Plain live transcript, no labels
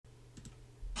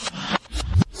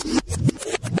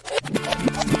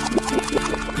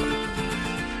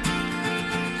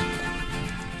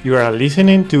You are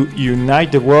listening to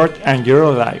Unite the World and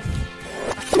Your Life.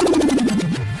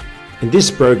 In this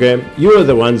program, you are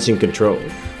the ones in control.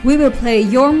 We will play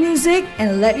your music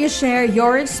and let you share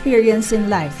your experience in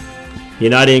life.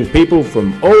 Uniting people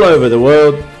from all over the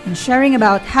world and sharing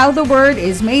about how the Word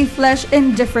is made flesh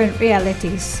in different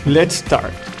realities. Let's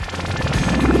start.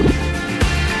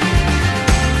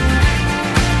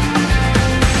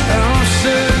 I'm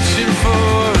searching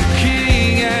for a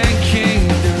king and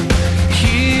kingdom,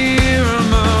 here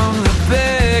among the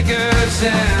beggars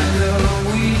and the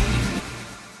weak.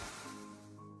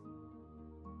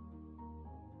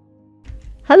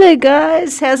 Hello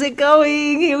guys, how's it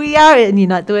going? Here we are in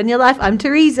Unite the Word in Your Life. I'm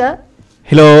Teresa.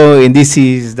 Hello, and this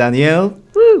is Daniel.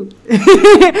 Woo!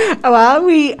 Well,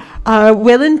 we are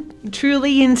well and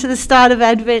truly into the start of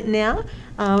Advent now.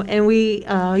 And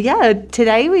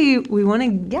today we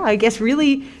want to, I guess,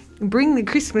 really bring the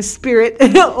Christmas spirit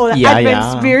or the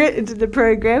Advent spirit into the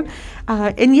program.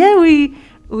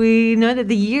 We know that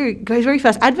the year goes very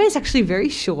fast. Advent's actually very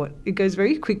short. It goes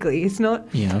very quickly. It's not.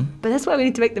 Yeah. But that's why we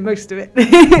need to make the most of it,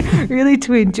 really,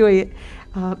 to enjoy it.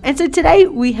 And so today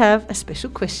we have a special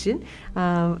question.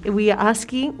 We are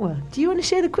asking, do you want to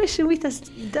share the question with us,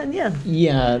 Daniel?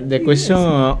 Yeah, the question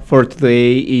for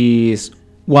today is,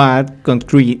 what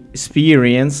concrete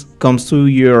experience comes to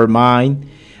your mind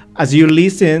as you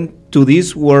listen to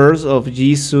these words of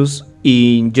Jesus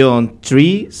in John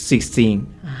 3:16?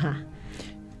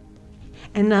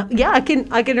 And I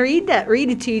can read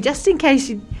it to you just in case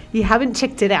you haven't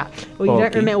checked it out or you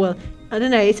don't remember. Well, I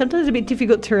don't know, it's sometimes a bit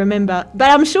difficult to remember, but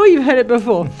I'm sure you've heard it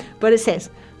before. But it says,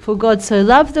 "For God so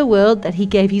loved the world that he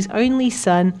gave his only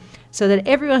Son, so that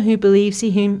everyone who believes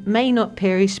in him may not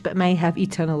perish but may have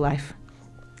eternal life."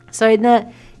 So in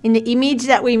the image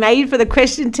that we made for the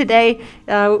question today,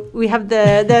 we have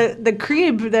the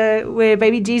crib where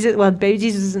baby Jesus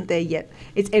isn't there yet.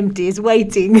 It's empty, it's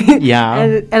waiting. Yeah.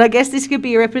 and I guess this could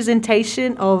be a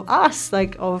representation of us,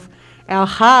 like of our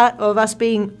heart, of us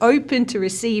being open to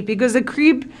receive, because the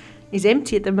crib is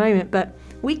empty at the moment, but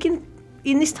we can,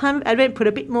 in this time of Advent, put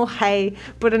a bit more hay,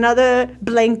 put another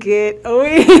blanket, or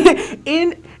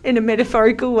in a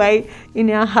metaphorical way, in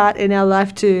our heart and our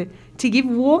life to give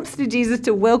warmth to Jesus,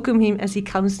 to welcome him as he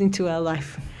comes into our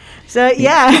life. So,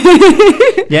 yeah.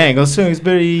 Yeah, and also it's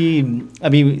very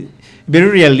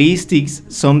realistic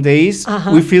some days.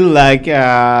 We feel like,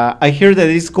 I hear that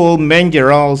it's called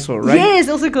manger also, right? Yeah, it's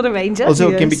also called a manger.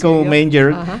 Also can be called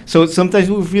manger. So sometimes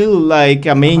we feel like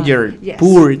a manger, Yes.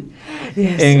 poor.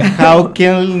 Yes. And how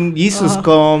can Jesus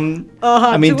come, to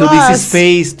us. this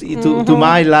space, to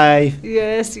my life?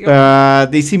 Yes.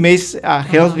 This image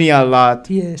helps me a lot.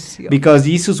 Yes. Because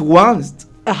Jesus wants,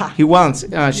 he wants,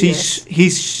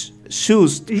 he's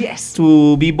choose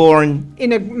to be born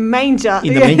in a manger.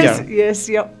 In the manger. Yes,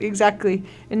 exactly.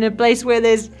 In a place where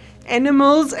there's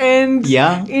animals and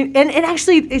and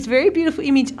actually it's a very beautiful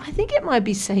image. I think it might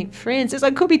be Saint Francis.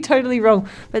 I could be totally wrong,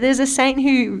 but there's a saint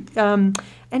who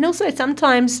and also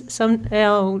sometimes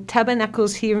our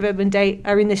tabernacles here in Verbum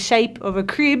are in the shape of a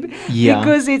crib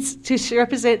because it's to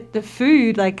represent the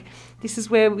food. Like, this is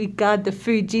where we guard the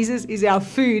food. Jesus is our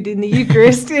food in the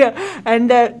Eucharist.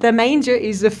 And the manger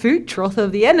is the food trough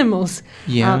of the animals.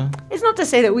 It's not to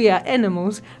say that we are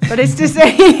animals, but it's to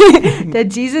say that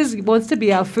Jesus wants to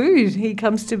be our food. He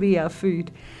comes to be our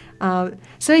food. And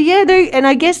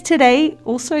I guess today,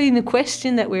 also in the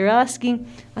question that we're asking,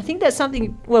 I think that's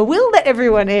something, we'll let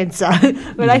everyone answer.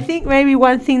 But I think maybe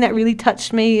one thing that really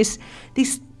touched me is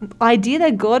this idea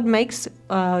that God makes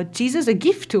Jesus a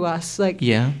gift to us.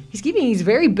 He's giving his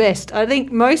very best. I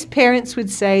think most parents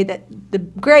would say that the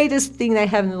greatest thing they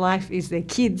have in life is their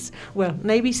kids. Well,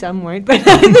 maybe some won't, but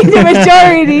I think the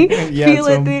majority feel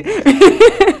it.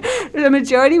 The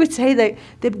majority would say that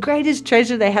the greatest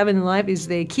treasure they have in life is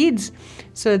their kids,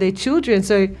 so their children.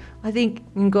 So I think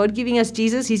in God giving us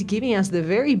Jesus, he's giving us the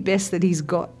very best that he's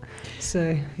got.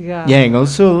 So, yeah, and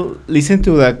also listen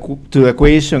to the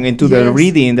question and to the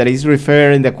reading that is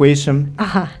referred in the question.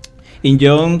 In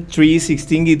John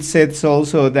 3:16, it says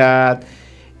also that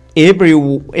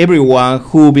everyone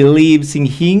who believes in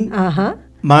him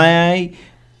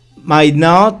might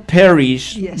not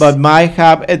perish, but might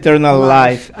have eternal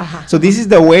life. So this is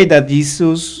the way that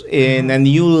Jesus in a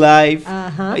new life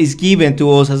is given to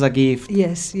us as a gift.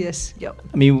 Yes.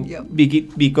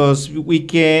 Because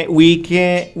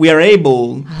we are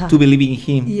able to believe in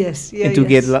him. And to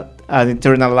get an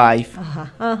eternal life.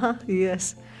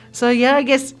 Yes. So I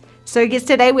guess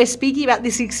today we're speaking about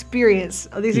this experience,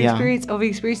 experience of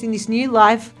experiencing this new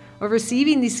life, of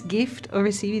receiving this gift of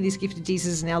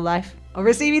Jesus in our life. of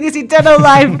receiving this eternal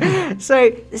life?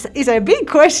 So it's a big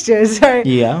question. So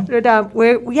Yeah.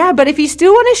 But if you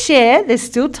still want to share, there's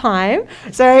still time.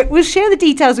 So we'll share the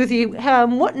details with you.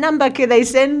 What number can they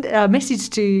send a message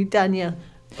to, Daniel?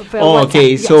 Oh,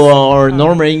 okay. Yes. So our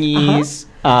number is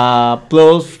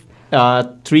plus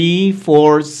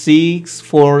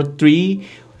 34643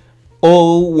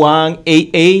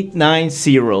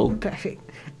 018890. Perfect.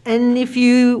 And if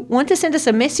you want to send us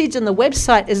a message on the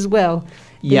website as well,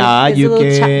 Yeah, there's a you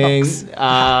little chat can. box.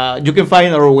 You can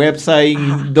find our website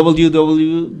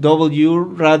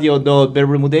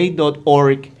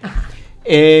www.radio.bermuday.org,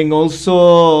 and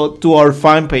also to our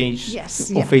fan page on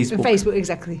Facebook. On Facebook,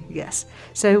 exactly. Yes.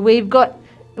 So we've got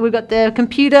the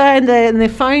computer and the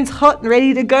phones hot and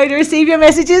ready to go to receive your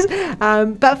messages.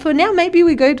 But for now, maybe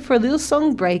we go for a little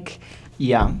song break.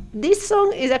 Yeah. This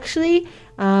song is actually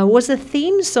was a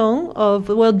theme song of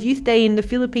the World Youth Day in the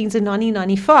Philippines in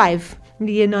 1995, in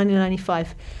the year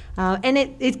 1995, and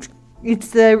it's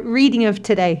the reading of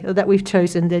today that we've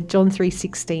chosen, the John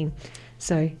 3:16.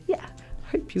 So yeah,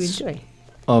 hope you enjoy.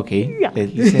 Okay. Yeah.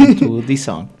 Let's listen to this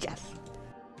song. Yes.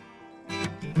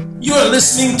 You are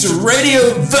listening to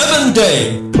Radio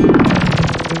Verbum.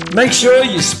 Make sure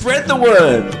you spread the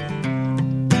word.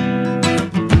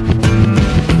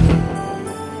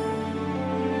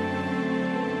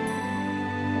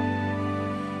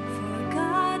 For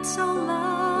God so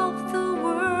loved the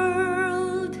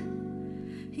world,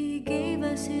 He gave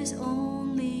us His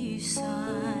only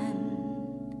Son,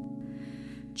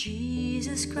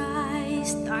 Jesus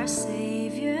Christ, our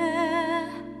Savior,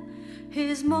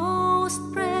 His most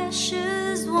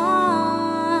precious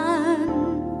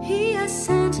one. He has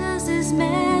sent us His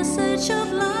message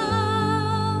of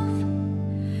love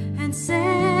and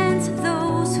sent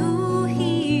those who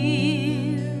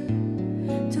hear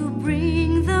to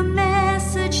bring the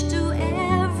message to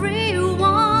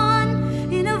everyone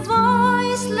in a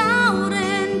voice loud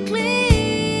and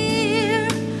clear.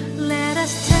 Let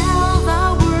us tell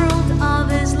the world of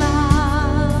His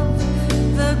love,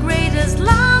 the greatest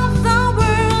love the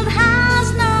world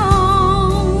has known.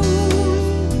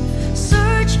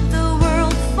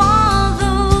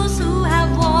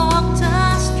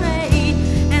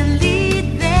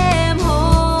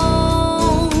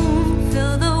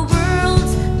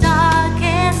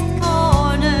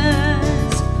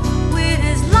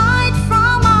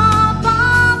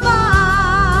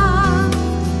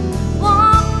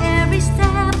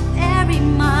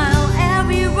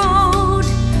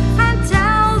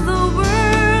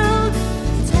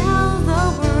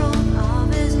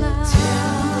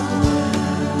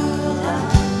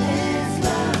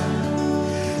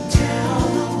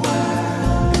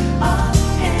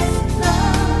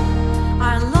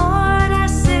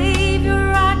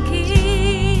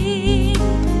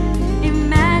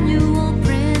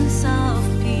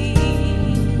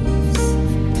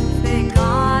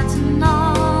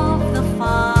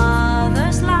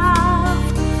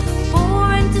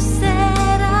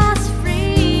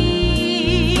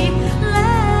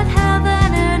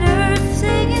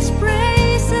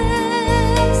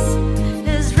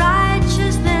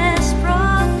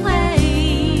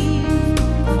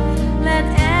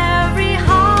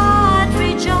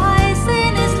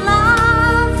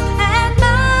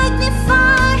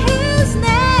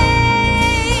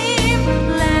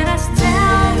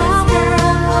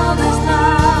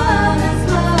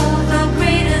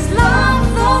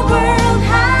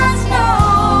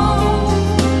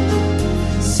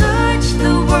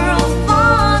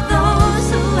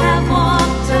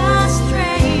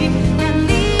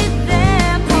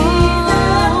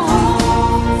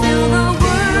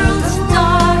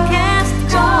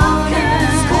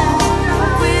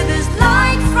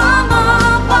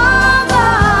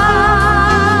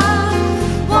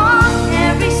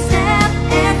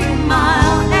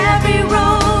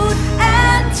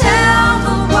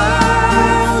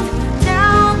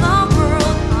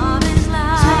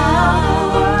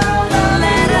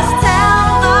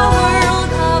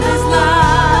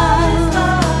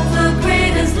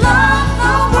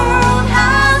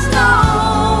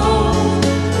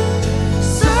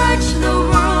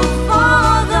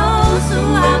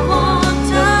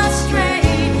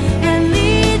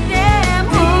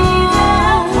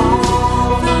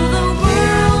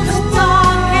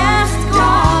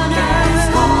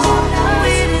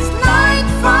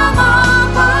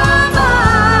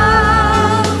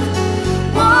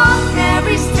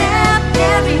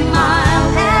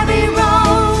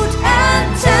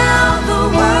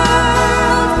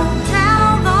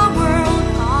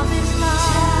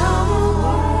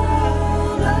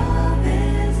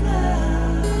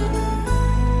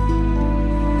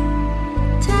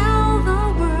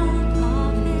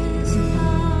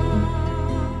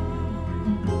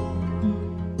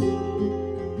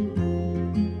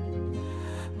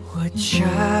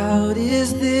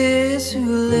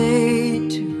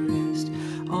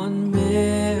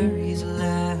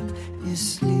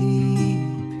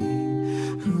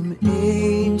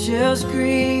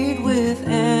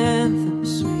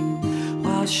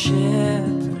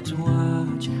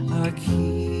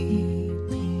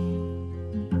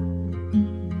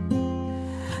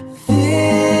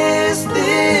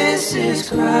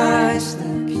 Christ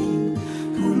the King,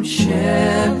 whom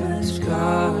shepherds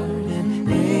guard and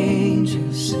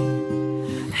angels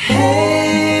sing.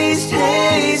 Haste,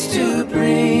 haste to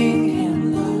bring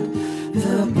him, Lord,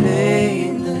 the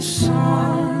babe, the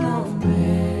Son of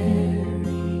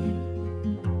Mary.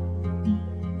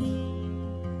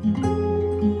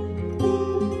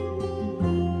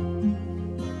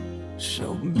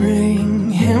 So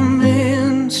bring him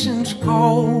incense,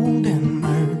 gold, and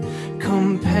myrrh,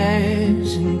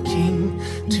 compassion King,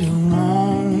 to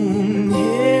own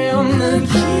him, the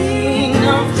King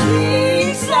of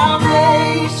kings,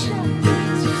 salvation.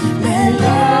 Let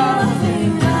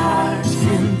loving hearts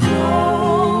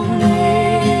enthrone him.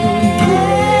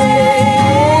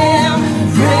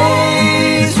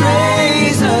 Raise,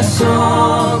 raise a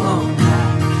song on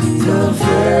high. The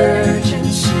Virgin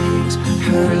sings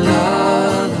her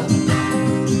lullaby.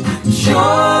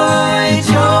 Joy,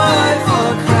 joy,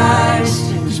 for Christ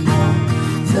is born,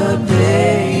 the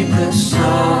babe, the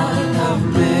Son of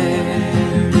Mary.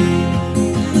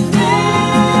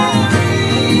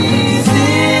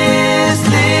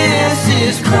 This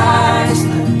is Christ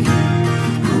the King,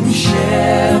 whom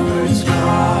shepherds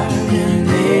guard and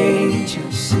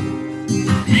angels sing.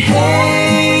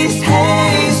 Haste,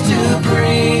 haste to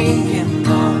bring him,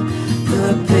 Lord,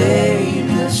 the babe,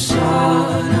 the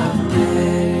Son of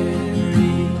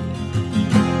Mary.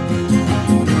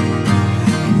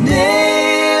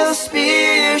 Nail,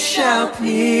 spear shall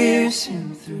pierce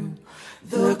him through,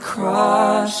 the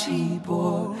cross he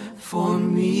bore for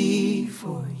me,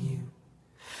 for you.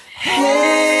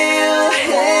 Hail,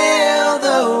 hail,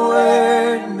 the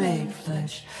Word made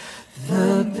flesh,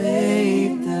 the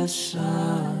babe, the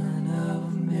Son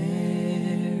of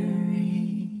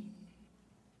Mary.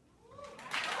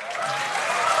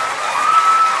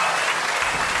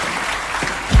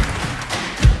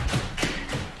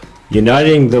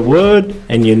 Uniting the Word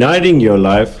and uniting your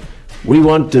life, we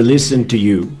want to listen to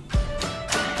you.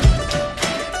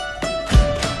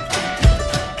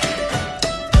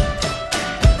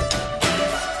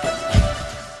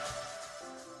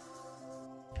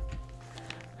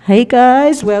 Hey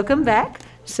guys, welcome back.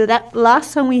 So that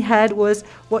last song we had was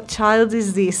What Child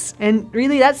Is This? And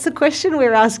really that's the question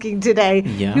we're asking today.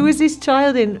 Yeah. Who is this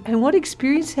child and what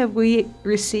experience have we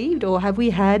received or have we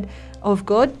had of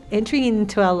God entering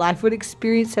into our life? What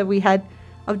experience have we had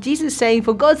of Jesus saying,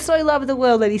 for God so loved the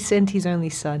world that he sent his only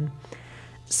son?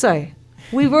 So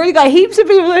we've already got heaps of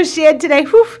people who have shared today.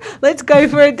 Whew, let's go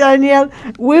for it, Danielle.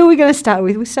 Where are we going to start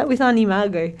with? We'll start with Auntie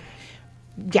Margot.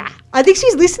 Yeah, I think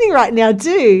she's listening right now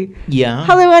too. Yeah.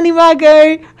 Hello, Auntie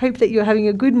Margot. Hope that you're having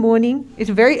a good morning.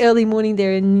 It's a very early morning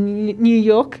there in New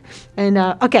York. And,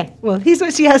 okay, well, here's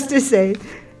what she has to say.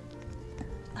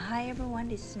 Hi everyone,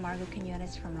 this is Margot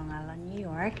Quinones from Long Island, New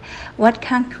York. What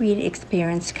concrete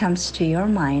experience comes to your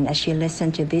mind as you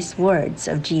listen to these words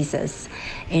of Jesus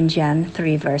in John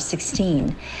 3 verse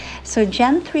 16? So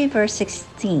John 3 verse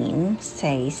 16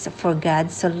 says, for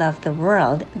God so loved the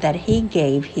world that he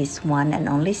gave his one and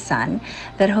only Son,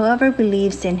 that whoever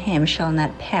believes in him shall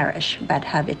not perish but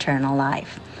have eternal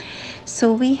life.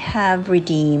 So we have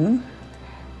redeem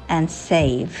and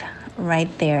save right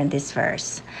there in this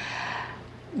verse.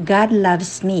 God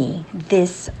loves me.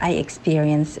 This I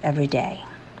experience every day.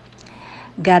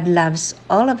 God loves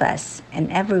all of us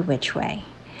in every which way.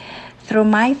 Through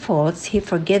my faults, he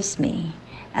forgives me,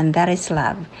 and that is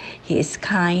love. He is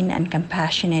kind and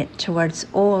compassionate towards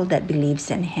all that believes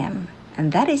in him,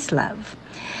 and that is love.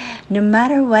 No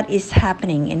matter what is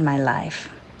happening in my life,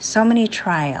 so many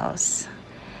trials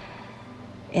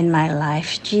in my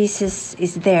life, Jesus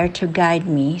is there to guide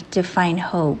me, to find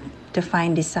hope, to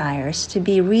find desires, to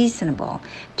be reasonable,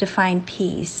 to find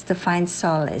peace, to find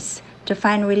solace, to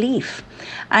find relief.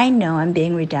 I know I'm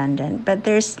being redundant, but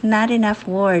there's not enough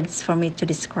words for me to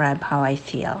describe how I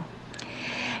feel.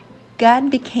 God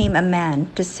became a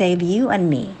man to save you and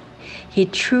me. He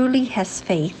truly has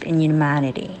faith in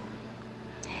humanity.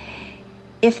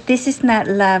 If this is not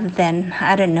love, then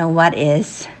I don't know what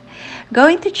is.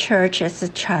 Going to church as a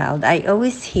child, I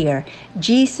always hear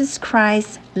Jesus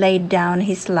Christ laid down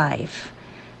his life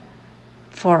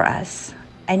for us.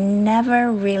 I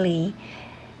never really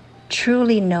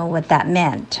truly know what that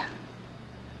meant.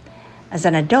 As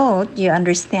an adult, you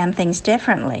understand things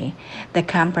differently. The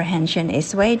comprehension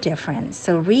is way different.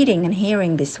 So reading and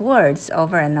hearing these words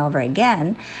over and over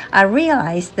again, I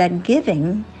realized that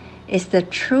giving is the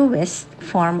truest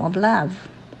form of love.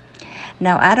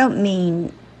 Now, I don't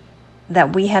mean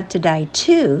that we have to die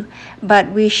too, but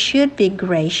we should be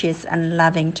gracious and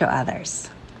loving to others.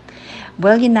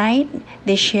 Well, Unite,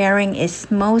 this sharing is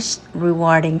most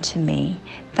rewarding to me.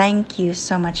 Thank you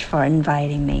so much for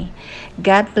inviting me.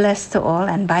 God bless to all,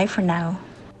 and bye for now.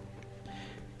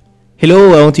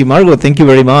 Hello, Auntie Margot. Thank you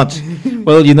very much.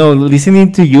 Well,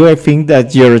 listening to you, I think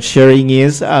that your sharing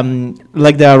is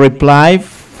like the reply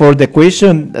for the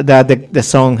question that the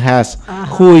song has.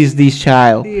 Who is this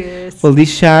child? Yes. Well,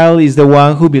 this child is the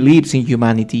one who believes in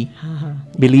humanity,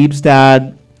 believes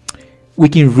that we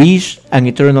can reach an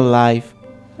eternal life.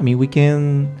 I mean, we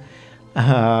can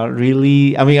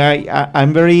really. I mean,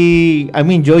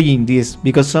 I'm enjoying this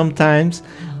because sometimes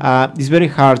it's very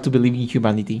hard to believe in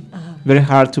humanity. Very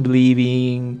hard to believe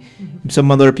in some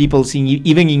other people,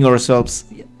 even in ourselves.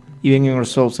 Even in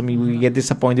ourselves, I mean, we get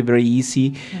disappointed very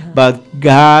easy. But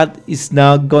God is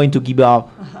not going to give up.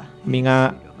 I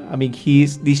mean,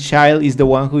 this child is the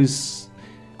one who is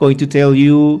going to tell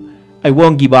you, "I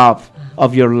won't give up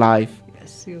of your life,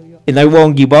 and I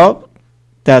won't give up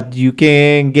that you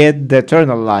can get the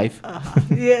eternal life."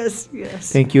 Yes.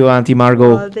 Thank you, Auntie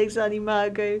Margot. Oh, thanks, Auntie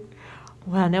Margot.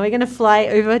 Wow, now we're going to fly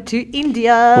over to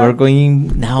India. We're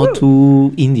going now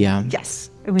to India.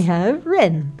 Yes, and we have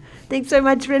Ren. Thanks so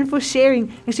much, Ren, for sharing.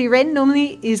 Actually, Ren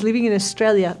normally is living in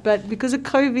Australia, but because of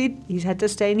COVID, he's had to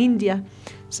stay in India.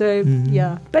 So,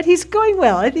 yeah. But he's going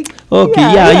well, I think. Okay,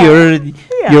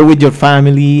 you're with your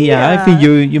family. Yeah, I think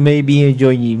you may be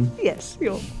enjoying. Yes,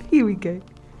 here we go.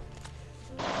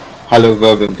 Hello,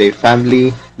 Verbum Day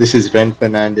family. This is Ren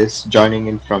Fernandez joining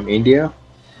in from India.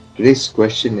 Today's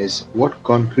question is, what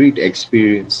concrete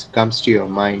experience comes to your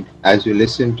mind as you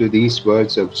listen to these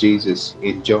words of Jesus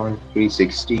in John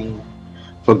 3:16?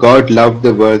 For God loved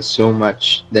the world so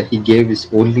much that he gave his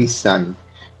only Son,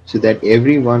 so that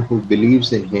everyone who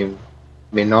believes in him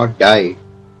may not die,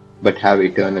 but have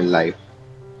eternal life.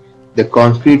 The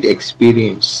concrete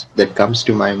experience that comes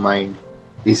to my mind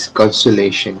is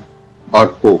consolation or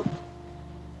hope.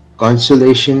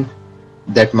 Consolation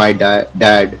that my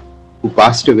dad, who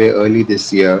passed away early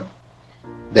this year,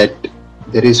 that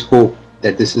there is hope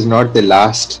that this is not the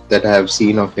last that I have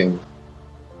seen of him,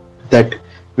 that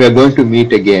we are going to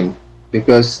meet again,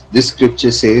 because this scripture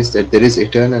says that there is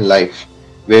eternal life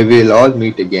where we will all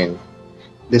meet again.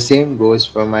 The same goes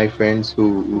for my friends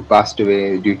who passed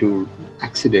away due to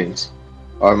accidents,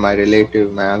 or my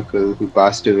relative, my uncle, who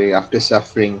passed away after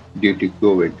suffering due to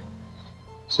COVID.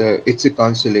 So it's a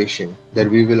consolation that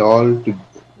we will all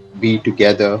be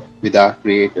together with our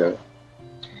Creator.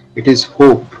 It is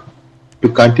hope to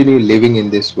continue living in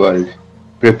this world,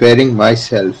 preparing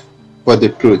myself for the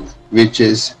truth, which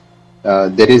is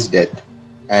there is death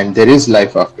and there is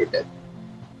life after death.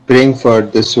 Praying for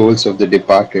the souls of the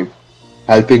departed,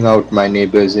 helping out my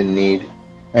neighbors in need,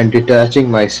 and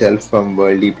detaching myself from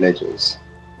worldly pleasures.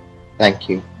 Thank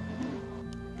you.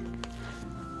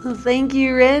 Well, thank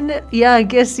you, Ren. Yeah, I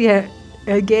guess,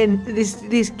 again,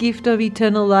 this gift of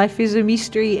eternal life is a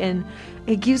mystery, and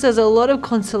it gives us a lot of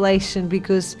consolation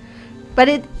but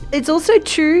it's also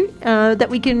true that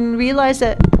we can realize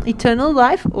that eternal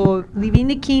life, or living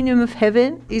the kingdom of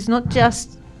heaven, is not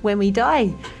just when we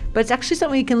die, but it's actually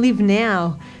something we can live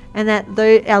now, and that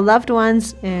our loved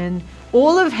ones and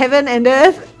all of heaven and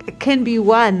earth can be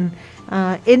one.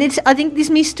 And I think this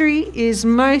mystery is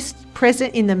most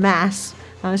present in the Mass.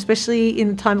 Especially in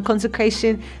the time of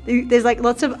consecration, there's like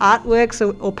lots of artworks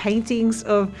or paintings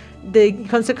of the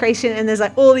consecration, and there's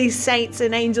like all these saints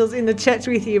and angels in the church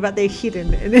with you, but they're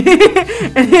hidden.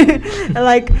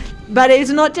 But it's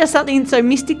not just something so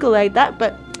mystical like that,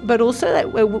 but also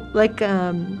that we're like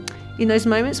in those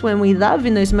moments when we love,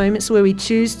 in those moments where we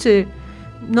choose to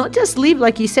not just live,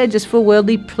 like you said, just for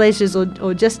worldly pleasures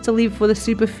or just to live for the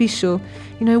superficial.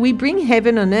 We bring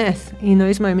heaven on earth in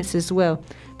those moments as well.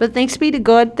 But thanks be to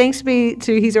God, thanks be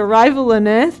to his arrival on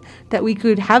earth, that we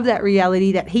could have that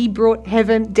reality, that he brought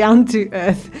heaven down to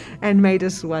earth and made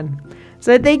us one.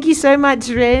 So thank you so much,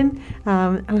 Ren.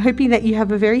 I'm hoping that you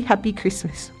have a very happy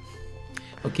Christmas.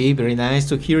 Okay, very nice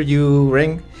to hear you,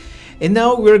 Ren. And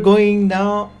now we're going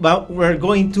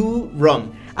to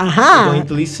Ron. Aha! We're going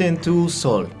to listen to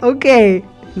Sol. Okay,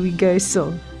 here we go,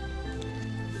 Sol.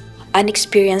 An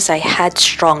experience I had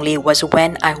strongly was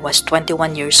when I was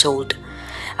 21 years old.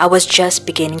 I was just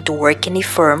beginning to work in a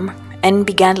firm and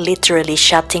began literally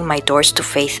shutting my doors to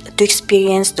faith to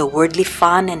experience the worldly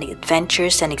fun and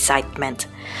adventures and excitement.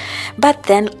 But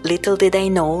then little did I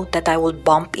know that I would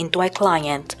bump into a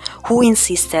client who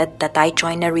insisted that I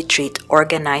join a retreat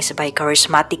organized by a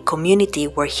charismatic community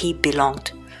where he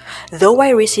belonged. Though I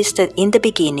resisted in the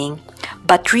beginning,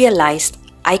 but realized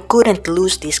I couldn't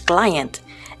lose this client,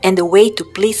 and the way to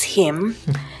please him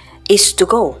is to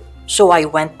go. so I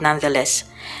went nonetheless.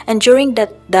 And during the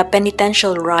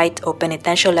penitential rite or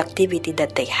penitential activity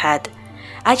that they had,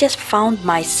 I just found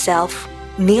myself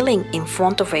kneeling in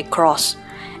front of a cross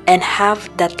and have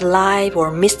that live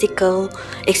or mystical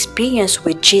experience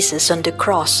with Jesus on the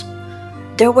cross.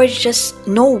 There were just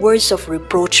no words of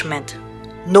reproachment,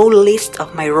 no list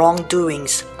of my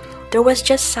wrongdoings. There was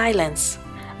just silence,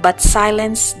 but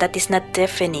silence that is not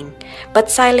deafening,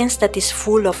 but silence that is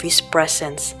full of His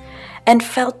presence, and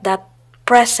felt that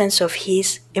presence of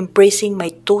His embracing my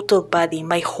total body,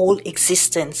 my whole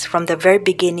existence from the very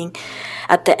beginning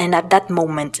at that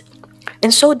moment.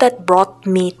 And so that brought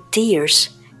me tears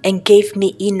and gave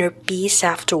me inner peace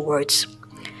afterwards.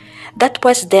 That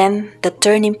was then the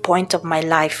turning point of my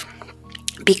life,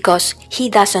 because He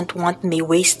doesn't want me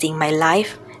wasting my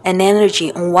life and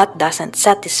energy on what doesn't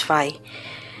satisfy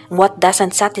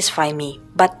me,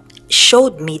 but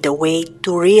showed me the way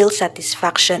to real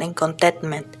satisfaction and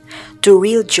contentment, to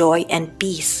real joy and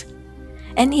peace.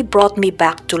 And He brought me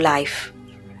back to life.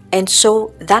 And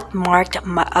so that marked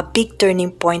a big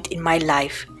turning point in my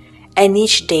life. And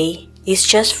each day is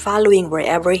just following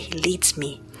wherever He leads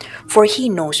me, for He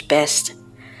knows best.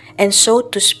 And so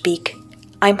to speak,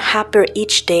 I'm happier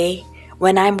each day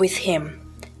when I'm with Him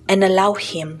and allow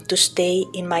Him to stay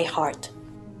in my heart.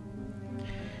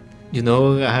 You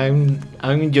know,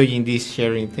 I'm enjoying this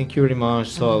sharing. Thank you very much,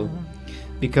 Sol,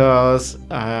 because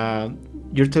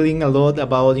you're telling a lot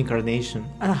about incarnation.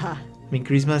 I mean,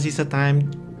 Christmas is a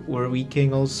time where we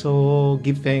can also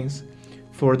give thanks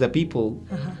for the people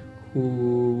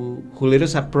who let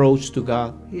us approach to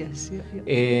God. Yes,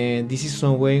 And this is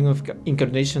some way of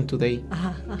incarnation today.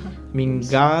 I mean,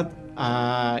 God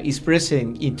is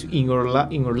present in our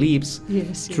lives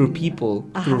through people,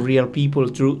 through real people,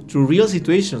 through real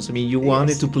situations. I mean, you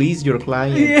wanted to please your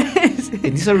client,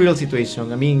 and this is a real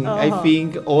situation. I mean, I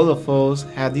think all of us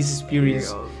had this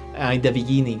experience in the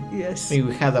beginning. Yes. I mean,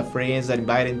 we had a friend that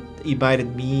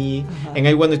invited me, and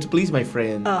I wanted to please my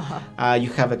friend. You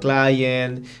have a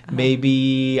client,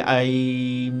 maybe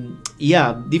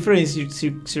different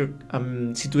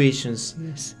situations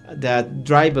that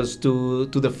drive us to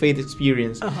the faith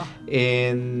experience.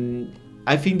 And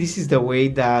I think this is the way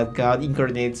that God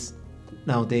incarnates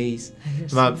nowadays.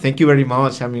 Thank you very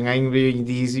much. I mean, I'm enjoying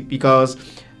this because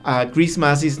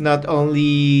Christmas is not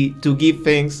only to give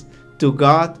thanks to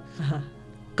God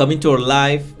coming to our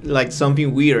life like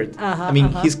something weird. I mean,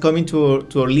 He's coming to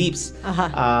our lips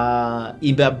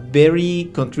in a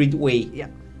very concrete way.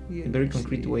 In a very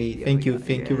concrete way. Thank you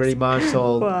very much,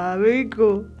 Sol. Wow, very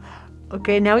cool.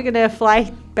 Okay, now we're gonna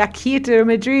fly back here to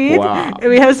Madrid. Wow. And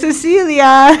we have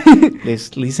Cecilia.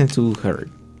 Let's listen to her.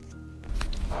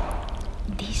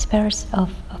 This verse of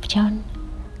John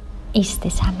is the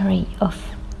summary of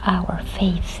our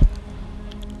faith.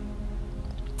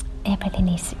 Everything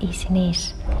is in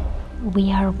it.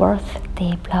 We are worth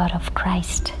the blood of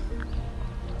Christ,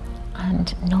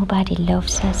 and nobody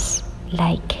loves us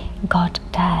like God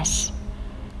does.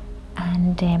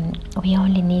 And we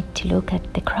only need to look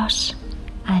at the cross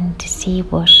and to see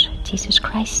what Jesus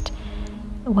Christ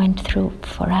went through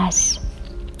for us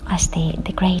as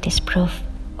the greatest proof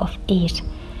of it.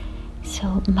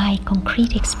 So my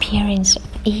concrete experience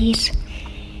is,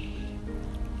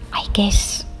 I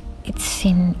guess, it's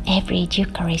in every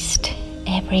Eucharist,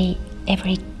 every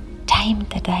time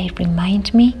that I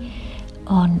remind me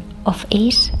of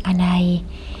it, and I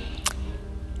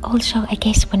also, I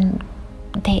guess, when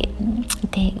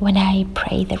I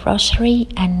pray the Rosary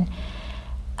and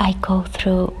I go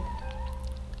through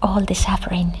all the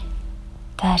suffering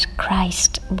that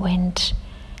Christ went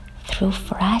through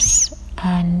for us,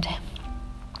 and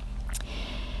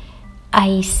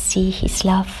I see His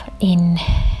love in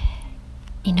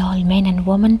all men and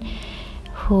women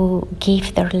who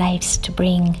give their lives to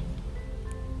bring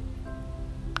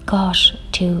God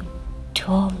to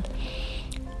all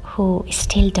who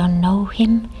still don't know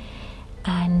Him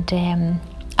and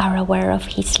are aware of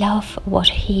His love, what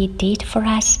He did for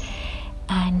us,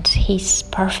 and His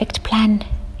perfect plan.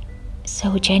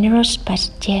 So generous, but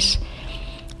yet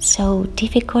so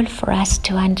difficult for us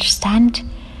to understand.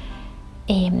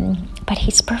 But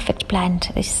His perfect plan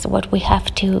is what we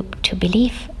have to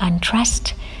believe and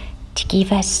trust to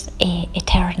give us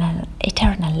eternal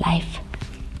life.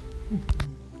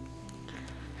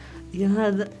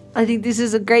 Yeah, I think this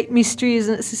is a great mystery,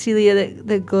 isn't it, Cecilia,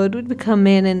 that God would become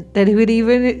man and that He would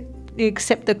even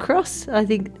accept the cross. I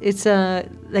think it's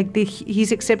like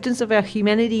His acceptance of our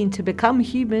humanity and to become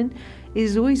human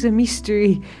is always a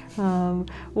mystery. Wow,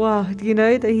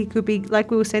 that He could be,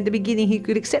 like we were saying at the beginning, He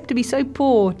could accept to be so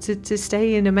poor, to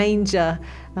stay in a manger.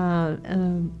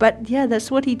 But yeah,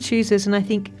 that's what He chooses. And I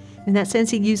think in that sense,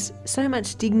 he gives so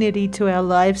much dignity to our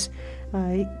lives.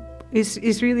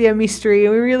 Is really a mystery,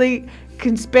 and we really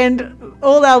can spend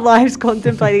all our lives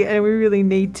contemplating it, and we really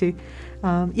need to.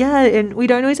 And we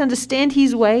don't always understand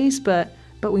his ways, but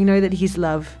we know that he's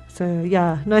love. So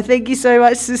thank you so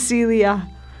much, Cecilia.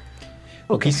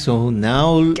 Okay, so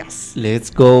now let's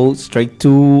go straight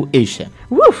to Asia.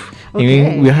 Woof.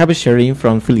 Okay. We have a sharing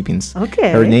from Philippines.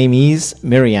 Okay. Her name is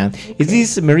Marianne. Okay. Is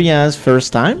this Marianne's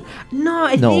first time? No,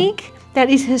 I think that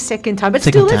is her second time. But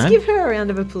let's give her a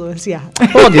round of applause. Yeah.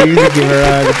 Oh, do you give her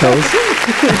a applause?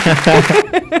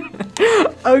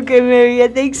 Okay,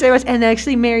 Marianne, thanks so much. And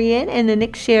actually, Marianne and the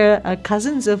next share are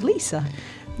cousins of Lisa.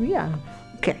 Yeah.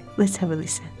 Okay, let's have a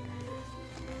listen.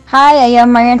 Hi, I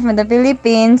am Marianne from the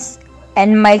Philippines.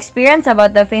 And my experience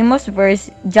about the famous verse,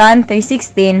 John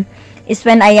 3:16, is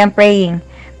when I am praying.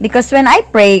 Because when I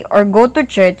pray or go to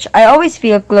church, I always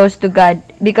feel close to God.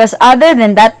 Because other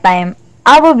than that time,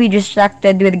 I will be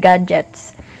distracted with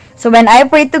gadgets. So when I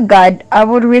pray to God, I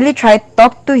would really try to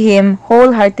talk to Him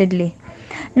wholeheartedly.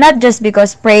 Not just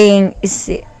because praying is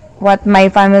what my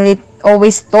family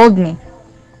always told me.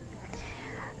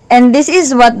 And this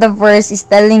is what the verse is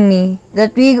telling me,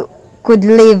 that we could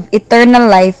live eternal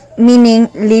life, meaning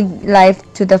live life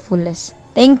to the fullest.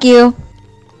 Thank you.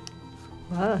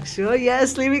 Wow, sure,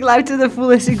 yes, living life to the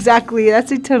fullest, exactly.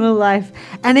 That's eternal life.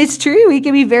 And it's true, we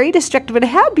can be very distracted, but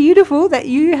how beautiful that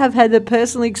you have had the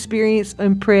personal experience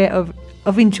and prayer of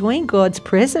enjoying God's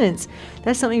presence.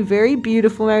 That's something very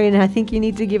beautiful, Marianne, and I think you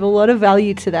need to give a lot of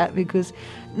value to that, because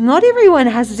not everyone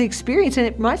has this experience, and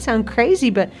it might sound crazy,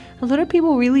 but a lot of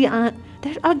people really aren't.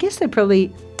 I guess they're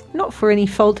probably not for any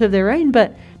fault of their own,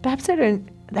 but perhaps they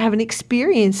haven't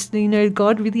experienced,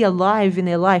 God really alive in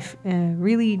their life,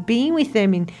 really being with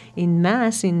them in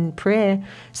Mass, in prayer.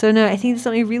 So no, I think it's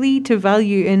something really to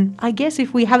value. And I guess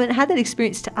if we haven't had that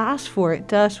experience, to ask for it,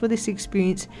 to ask for this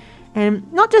experience, and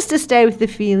not just to stay with the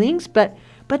feelings, but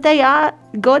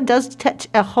God does touch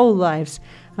our whole lives.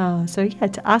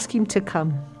 To ask Him to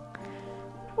come.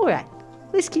 All right,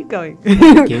 let's keep going.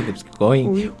 Okay, let's keep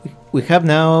going. We have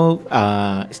now,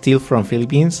 still from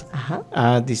Philippines,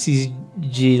 this is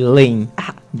Jelaine.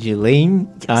 Jelaine,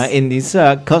 yes. And it's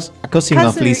a cousin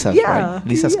of Lisa's, right?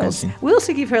 Lisa's cousin. We'll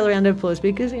also give her a round of applause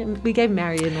because we gave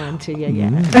Marianne one too.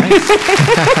 Nice.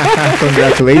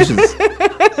 Congratulations.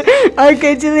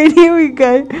 Okay, Jelaine, here we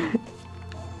go.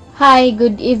 Hi,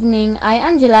 good evening. I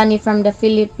am Jelani from the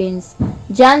Philippines.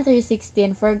 John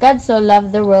 3:16, For God so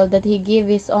loved the world that He gave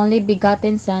His only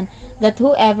begotten Son, that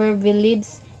whoever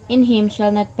believes in Him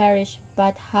shall not perish,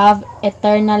 but have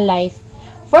eternal life.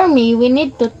 For me, we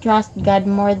need to trust God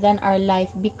more than our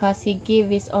life because He gave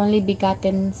His only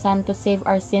begotten Son to save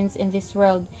our sins in this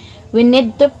world. We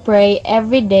need to pray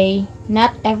every day,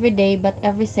 not every day, but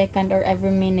every second or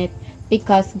every minute,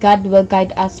 because God will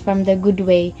guide us from the good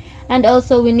way. And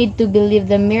also we need to believe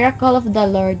the miracle of the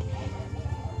Lord.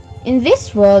 In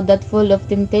this world that full of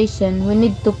temptation, we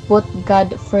need to put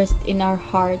God first in our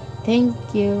heart. Thank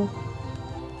you.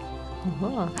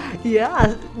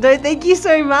 Yeah, no, thank you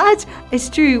so much. It's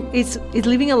true. It's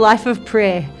living a life of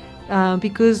prayer,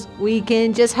 because we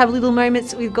can just have little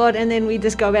moments with God and then we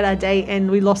just go about our day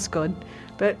and we lost God.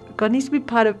 But God needs to be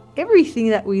part of everything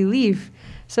that we live.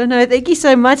 So no, thank you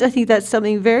so much. I think that's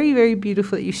something very, very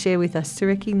beautiful that you share with us, to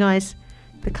recognize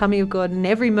the coming of God in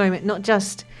every moment, not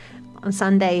just on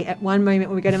Sunday at one moment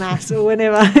when we go to Mass or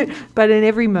whenever, but in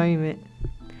every moment.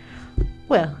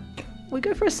 Well, we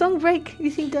go for a song break, you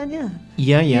think, Daniel?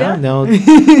 Yeah. No.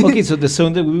 Okay, so the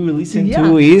song that we will listen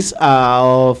to is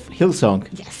of Hillsong.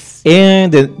 Yes.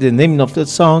 And the name of the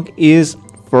song is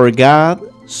For God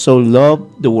So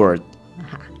Loved the World.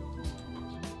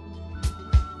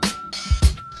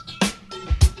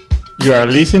 You are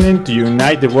listening to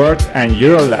Unite the World and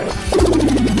Your Life.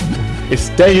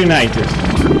 Stay united.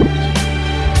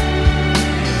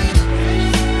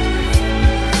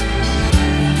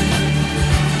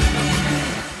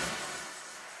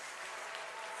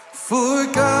 For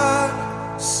God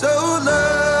so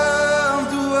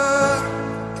loved the world,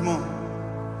 come on,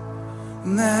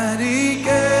 that He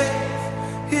gave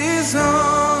His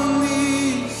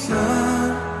only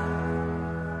Son,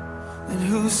 and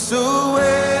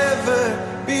whosoever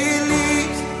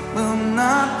believes will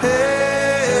not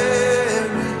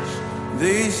perish,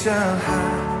 they shall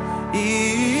have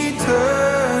eternal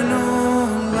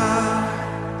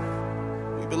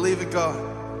life. We believe it, God.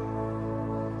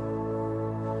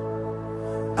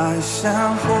 I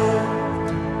shall hold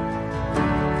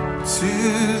to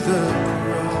the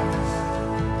cross.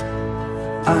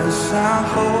 I shall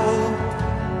hold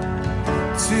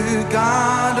to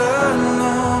God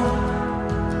alone.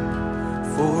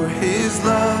 for his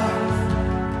love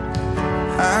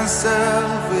has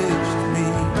salvaged me,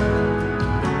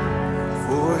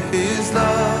 for his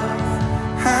love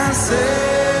has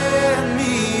set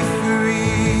me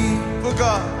free. For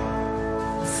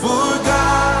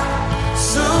God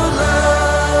so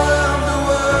loved the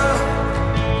world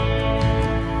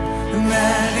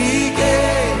that he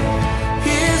gave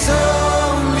his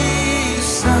only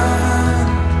Son,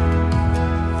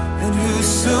 and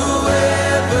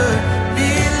whosoever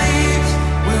believes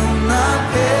will not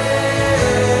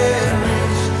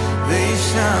perish, they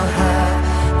shall have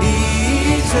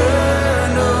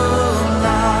eternal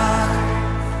life.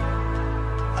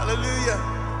 Hallelujah,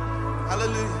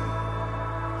 hallelujah.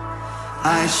 I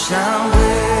shall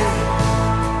wait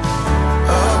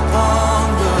upon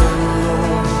the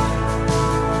Lord,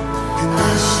 and I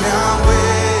shall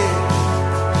wait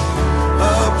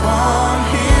upon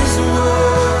his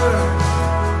word,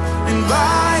 and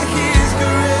by his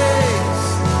grace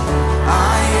I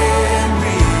am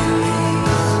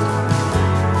released,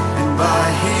 and by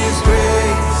his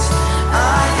grace I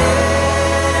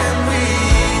am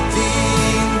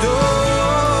redeemed.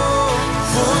 Oh,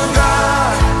 for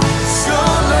God so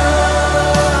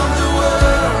loved the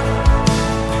world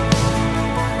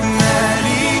that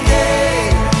he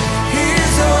gave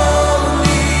his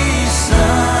only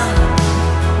Son,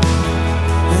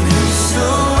 and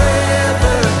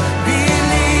whosoever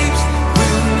believes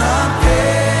will not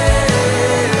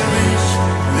perish,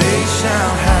 they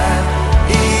shall have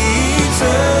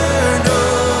eternal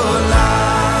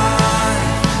life.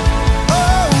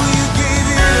 Oh, you gave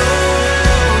it all,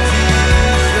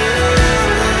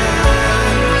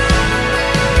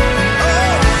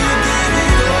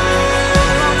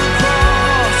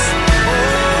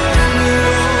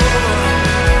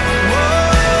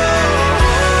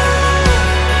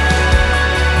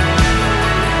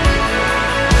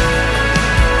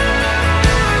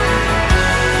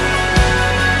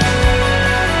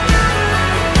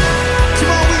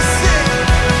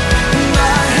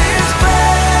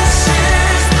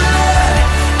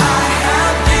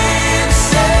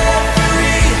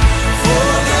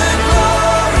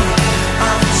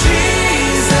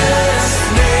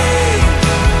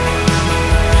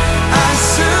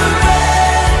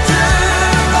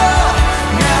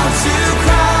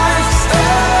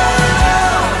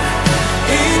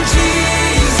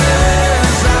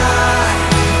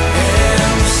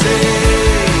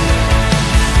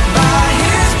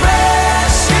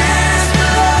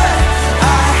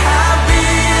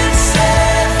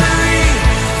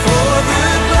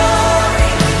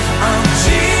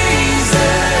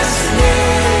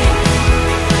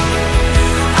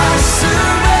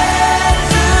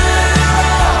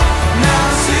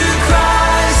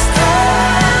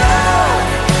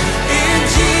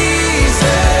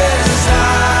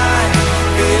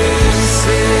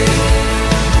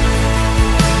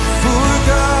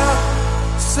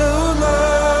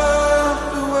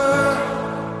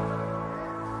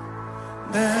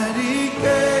 that he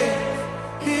gave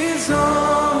his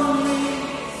only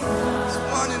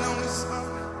one and only Son.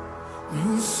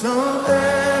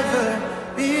 Whosoever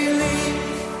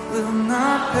believes will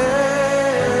not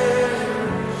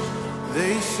perish,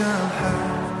 they shall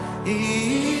have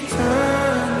eternal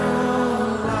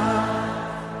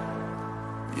life.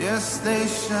 Yes, they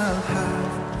shall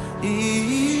have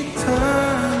eternal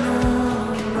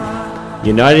life.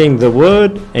 Uniting the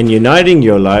Word and uniting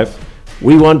your life,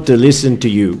 we want to listen to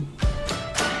you.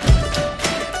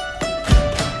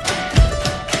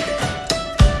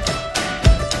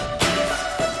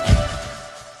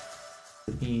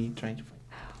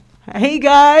 Hey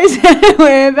guys,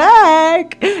 we're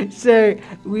back. So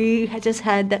we just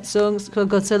had that song called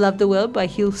 "God So Loved the World" by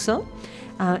Hillsong,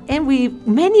 and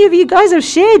many of you guys have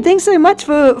shared. Thanks so much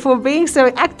for being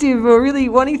so active or really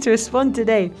wanting to respond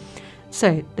today.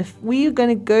 So we are going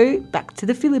to go back to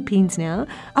the Philippines now.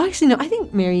 Oh, actually, no, I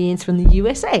think Mary Ann's from the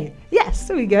USA. Yes,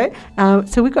 there we go.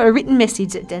 So we've got a written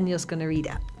message that Daniel's going to read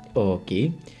out.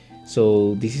 Okay,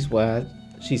 so this is what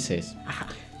she says.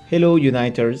 Hello,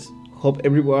 Uniters. Hope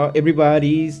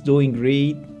everybody is doing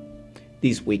great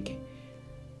this week.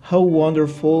 How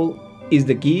wonderful is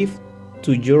the gift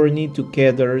to journey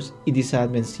together in this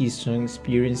Advent season,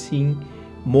 experiencing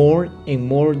more and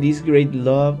more this great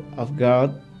love of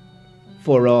God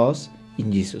for us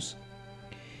in Jesus.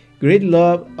 Great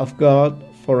love of God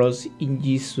for us in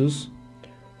Jesus.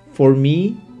 For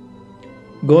me,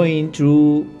 going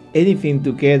through anything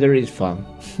together is fun,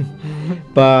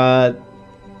 but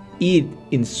it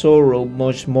in sorrow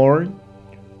much more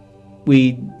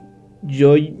with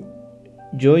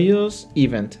joyous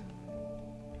event.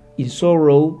 In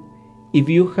sorrow, if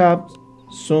you have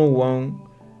someone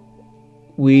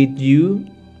with you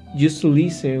just to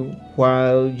listen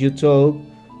while you talk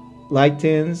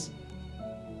lightens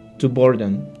to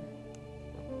boredom.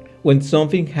 When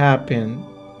something happens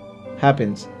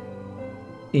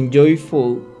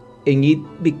enjoyable and it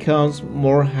becomes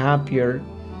more happier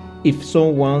if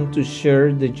someone to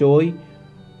share the joy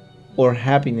or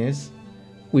happiness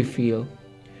we feel.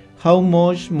 How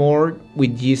much more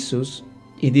with Jesus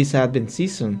in this Advent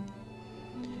season?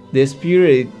 The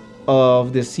spirit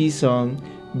of the season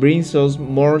brings us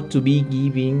more to be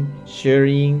giving,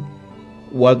 sharing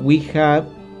what we have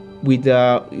with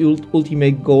the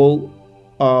ultimate goal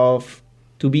of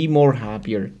to be more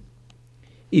happier.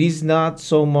 It is not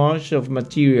so much of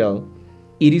material,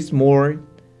 it is more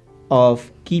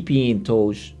of keeping in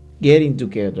touch, getting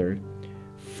together.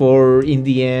 For in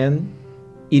the end,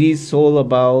 it is all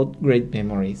about great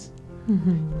memories.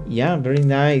 Yeah, very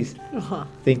nice.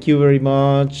 Thank you very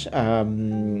much,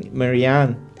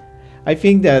 Marianne. I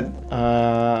think that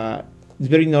it's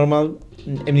very normal.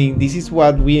 I mean, this is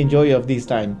what we enjoy of this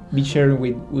time, be sharing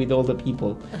with all the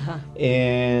people.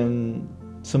 And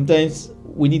sometimes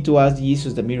we need to ask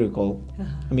Jesus the miracle.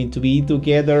 I mean, to be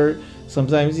together,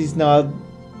 sometimes it's not,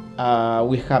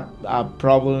 we have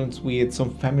problems with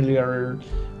some familiar,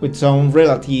 with some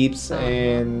relatives,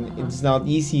 and it's not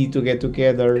easy to get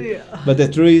together. But the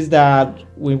truth is that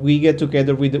when we get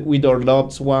together with our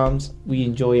loved ones, we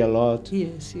enjoy a lot.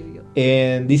 Yes.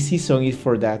 And this season is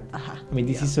for that. I mean,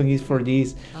 this season is for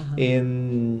this.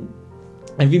 And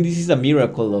I think this is a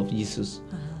miracle of Jesus.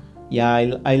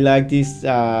 Yeah, I like this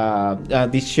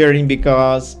this sharing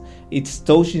because it's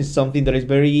touching something that is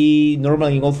very normal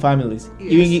in all families.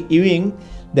 Even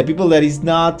the people that is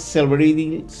not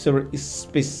celebrating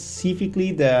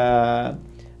specifically the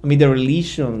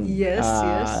religion.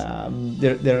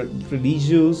 Their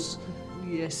religious.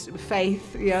 Yes,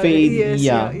 faith. Yeah. Faith.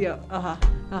 Yeah.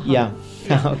 Yeah.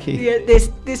 Okay. Yeah,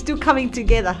 they're still coming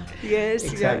together. Yes.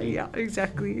 Exactly. Yeah.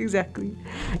 Exactly.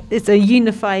 It's a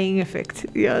unifying effect.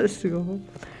 Yes.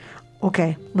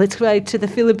 Okay, let's go to the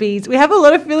Philippines. We have a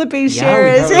lot of Philippine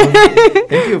sharers.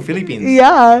 Thank you, Philippines.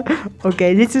 Yeah.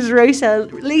 Okay, this is Rosa,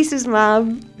 Lisa's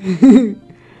mom.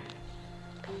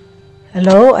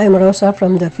 Hello, I'm Rosa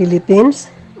from the Philippines.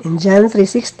 In John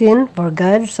 3:16, for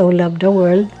God so loved the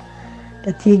world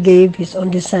that He gave His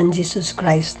only Son, Jesus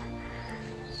Christ,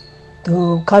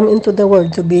 to come into the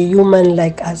world, to be human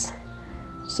like us,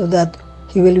 so that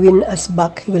He will win us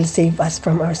back, He will save us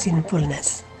from our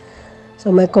sinfulness. So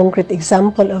my concrete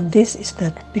example of this is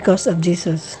that because of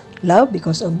Jesus' love,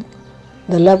 because of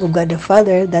the love of God the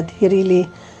Father, that He really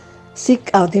He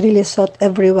really sought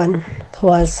everyone who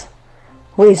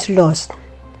is lost.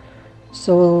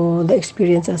 So the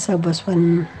experience I had was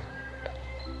when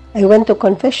I went to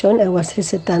confession, I was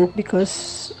hesitant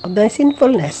because of my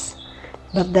sinfulness.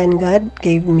 But then God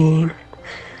gave me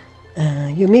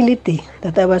humility,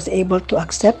 that I was able to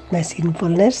accept my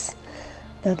sinfulness,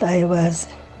 that I was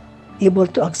able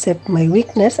to accept my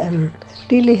weakness and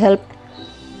really help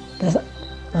the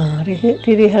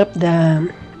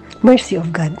mercy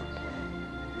of God.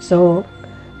 So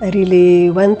I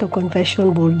really went to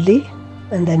confession boldly,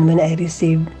 and then when I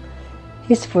received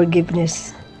His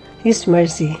forgiveness, His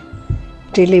mercy,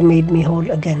 it really made me whole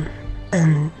again,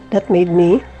 and that made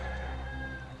me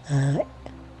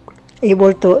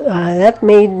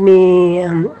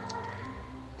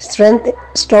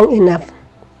strong enough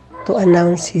to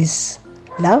announce His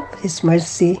love, His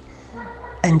mercy,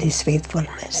 and His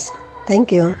faithfulness.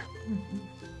 Thank you.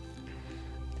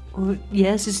 Well,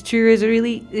 yes, it's true.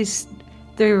 It's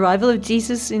the arrival of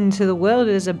Jesus into the world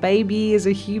as a baby, as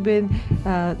a human.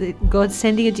 God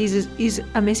sending a Jesus is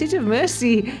a message of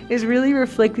mercy. Is really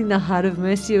reflecting the heart of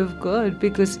mercy of God,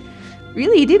 because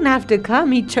really He didn't have to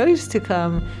come. He chose to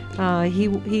come.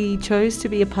 He chose to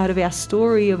be a part of our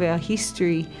story, of our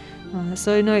history.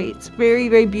 So no, it's very,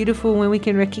 very beautiful when we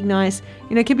can recognize,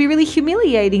 it can be really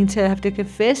humiliating to have to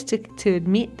confess, to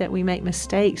admit that we make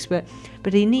mistakes, but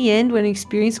in the end, when we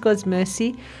experience God's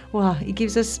mercy, wow, it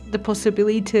gives us the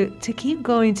possibility to keep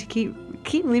going, to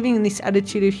keep living in this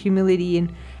attitude of humility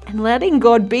and letting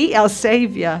God be our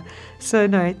Savior. So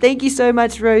no, thank you so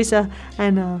much, Rosa,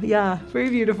 and very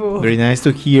beautiful. Very nice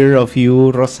to hear of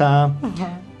you, Rosa.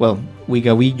 Well,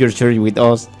 you're sharing with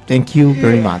us. Thank you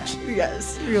very much.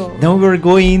 Yes. Now we're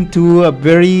going to a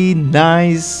very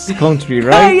nice country,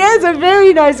 right? Yes, a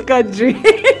very nice country.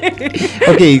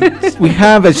 Okay, we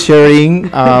have a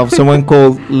sharing of someone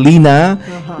called Lina.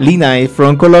 Lina is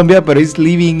from Colombia, but is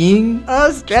living in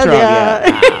Australia.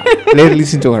 Let's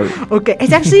listen to her. Okay,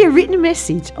 it's actually a written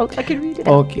message. I can read it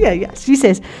out. Okay. Yeah. She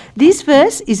says, "This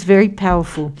verse is very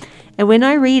powerful, and when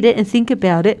I read it and think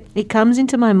about it, it comes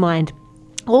into my mind.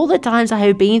 All the times I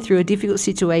have been through a difficult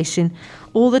situation,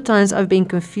 all the times I've been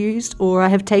confused or I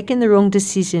have taken the wrong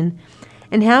decision,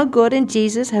 and how God and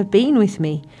Jesus have been with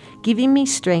me, giving me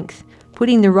strength,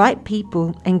 putting the right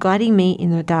people and guiding me in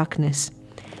the darkness.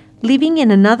 Living in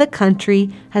another country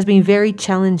has been very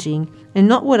challenging and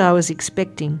not what I was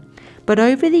expecting. But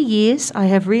over the years, I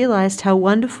have realized how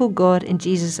wonderful God and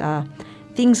Jesus are.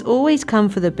 Things always come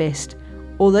for the best,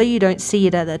 although you don't see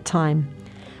it at that time.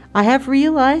 I have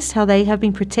realized how they have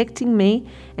been protecting me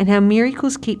and how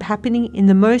miracles keep happening in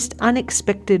the most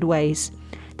unexpected ways.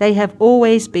 They have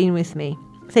always been with me.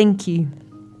 Thank you.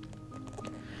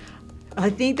 I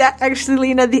think that actually,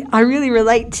 Lena, I really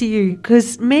relate to you,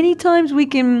 because many times we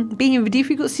can be in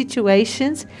difficult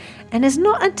situations and it's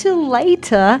not until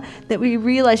later that we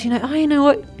realize, you know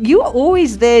what, you are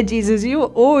always there, Jesus, you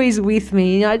are always with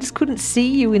me. I just couldn't see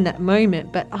you in that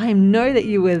moment, but I know that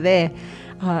you were there.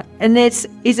 And it's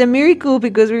a miracle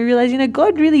because we realize,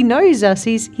 God really knows us.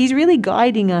 He's really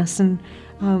guiding us. And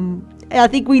I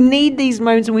think we need these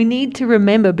moments, and we need to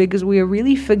remember, because we are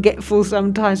really forgetful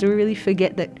sometimes. We really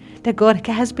forget that God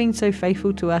has been so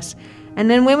faithful to us. And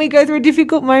then when we go through a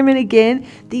difficult moment again,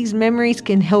 these memories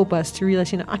can help us to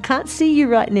realize, I can't see you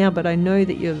right now, but I know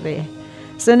that you're there.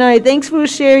 So no, thanks for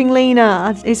sharing,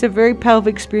 Lena. It's a very powerful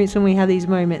experience when we have these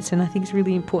moments, and I think it's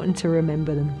really important to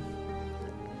remember them.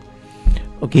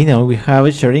 Okay, now we have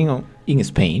a sharing in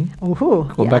Spain.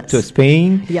 Go back to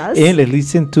Spain. Yes. And let's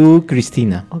listen to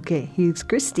Cristina. Okay, here's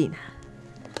Cristina.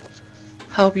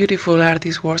 How beautiful are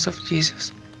these words of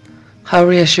Jesus. How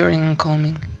reassuring and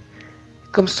calming.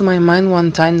 It comes to my mind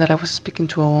one time that I was speaking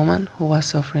to a woman who was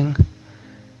suffering.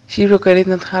 She regretted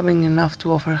not having enough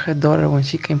to offer her daughter when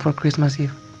she came for Christmas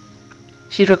Eve.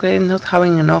 She regretted not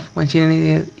having enough when she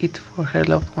needed it for her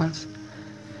loved ones.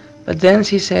 But then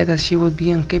she said that she would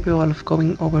be incapable of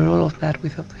going over all of that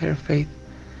without her faith.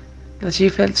 That she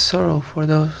felt sorrow for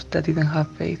those that didn't have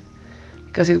faith,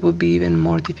 because it would be even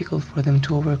more difficult for them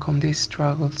to overcome these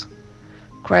struggles.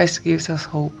 Christ gives us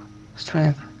hope,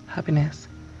 strength, happiness.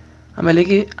 And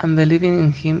believing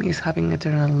in Him is having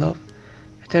eternal love,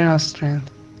 eternal strength,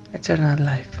 eternal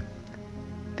life.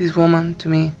 This woman, to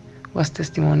me, was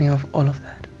testimony of all of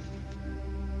that.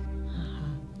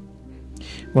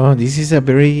 Well, this is a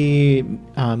very,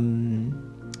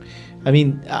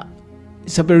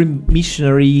 it's a very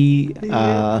missionary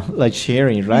like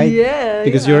sharing, right? Yeah.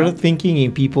 Because you're thinking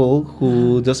in people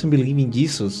who doesn't believe in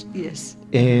Jesus. Yes.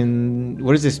 And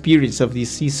what is the spirits of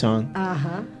this season?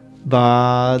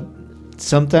 But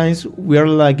sometimes we are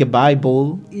like a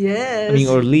Bible. Yes.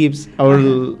 Our lives, our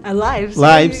lives,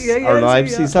 our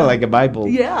lives is like a Bible.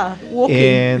 Yeah. Walking.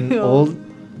 And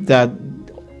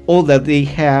all that they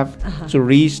have to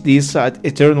reach this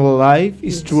eternal life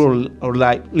is through our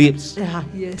lives.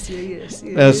 Yes.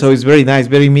 So it's very nice,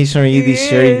 very missionary this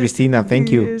sharing, Cristina.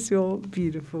 Thank you. Yes, you're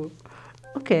beautiful.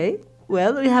 Okay.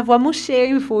 Well, we have one more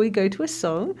sharing before we go to a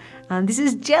song. This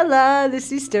is Jella, the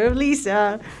sister of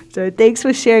Lisa. So thanks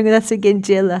for sharing with us again,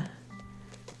 Jella.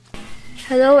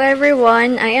 Hello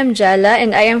everyone, I am Jella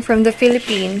and I am from the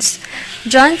Philippines.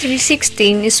 John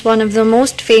 3:16 is one of the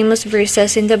most famous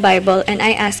verses in the Bible, and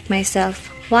I ask myself,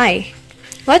 why?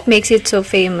 What makes it so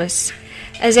famous?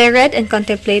 As I read and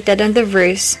contemplated on the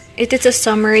verse, it is a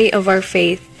summary of our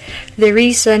faith, the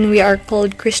reason we are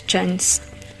called Christians,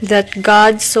 that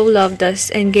God so loved us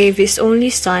and gave His only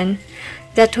Son,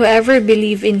 that whoever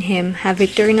believe in Him have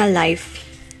eternal life.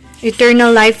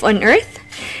 Eternal life on earth?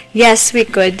 Yes, we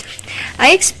could.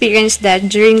 I experienced that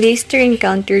during the Easter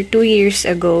encounter 2 years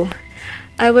ago.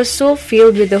 I was so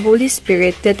filled with the Holy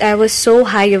Spirit that I was so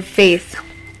high of faith.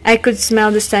 I could smell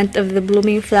the scent of the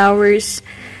blooming flowers.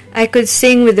 I could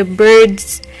sing with the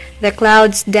birds, the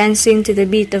clouds dancing to the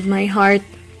beat of my heart.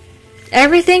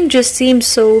 Everything just seemed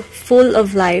so full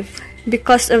of life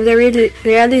because of the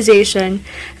realization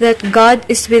that God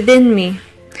is within me.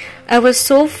 I was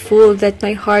so full that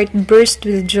my heart burst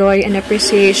with joy and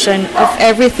appreciation of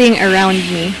everything around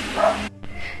me.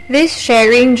 This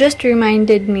sharing just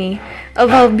reminded me of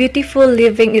how beautiful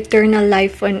living eternal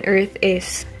life on earth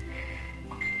is.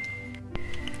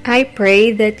 I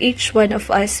pray that each one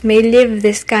of us may live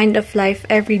this kind of life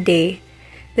every day,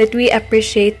 that we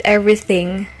appreciate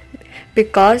everything,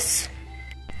 because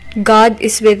God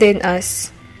is within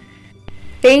us.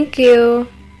 Thank you.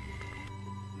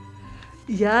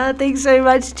 Yeah, thanks so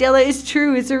much, Jella. It's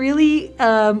true. It's a really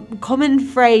common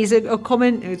phrase, a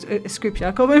common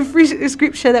scripture,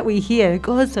 scripture that we hear.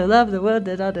 God so loved the world,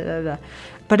 da da da da da.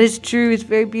 But it's true. It's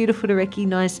very beautiful to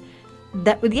recognize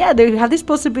that. Yeah, they have this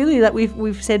possibility that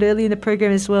we've said earlier in the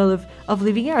program as well of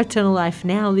living our eternal life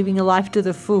now, living a life to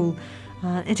the full,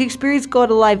 and to experience God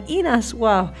alive in us.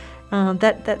 Wow.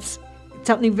 That's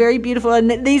something very beautiful,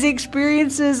 and these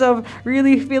experiences of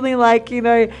really feeling like, you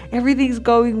know, everything's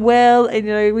going well, and,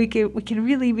 you know, we can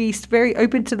really be very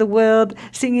open to the world,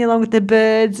 singing along with the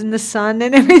birds and the sun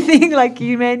and everything, like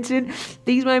you mentioned.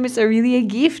 These moments are really a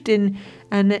gift, and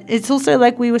it's also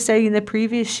like we were saying in the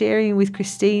previous sharing with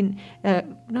Christine. I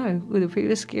can't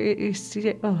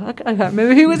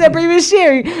remember who was that previous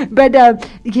sharing, but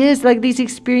yes, like these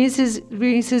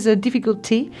experiences of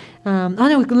difficulty.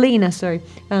 With Lena, sorry.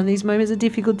 These moments of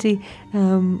difficulty,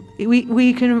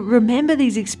 we can remember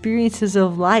these experiences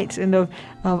of light and of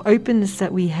openness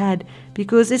that we had,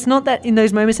 because it's not that in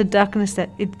those moments of darkness that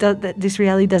that this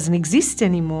reality doesn't exist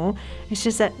anymore. It's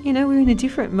just that, you know, we're in a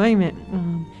different moment.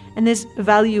 And there's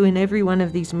value in every one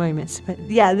of these moments. But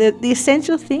yeah, the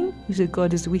essential thing is that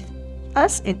God is with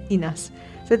us and in us.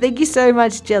 So thank you so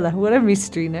much, Jella. What a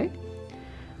mystery, no?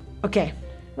 Okay,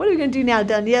 what are we going to do now,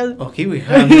 Daniel? Okay, we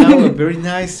have now a very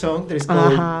nice song that is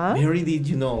called Mary Did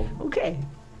You Know? Okay.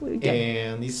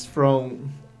 And it's from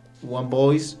One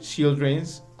Voice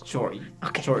Children's Story.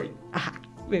 Okay. Story.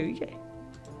 Very good.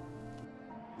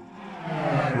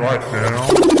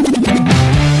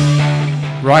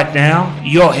 Right now,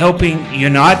 you're helping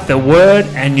unite the Word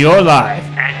and your life.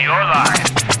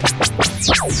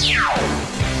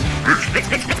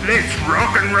 Let's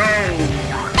rock and roll.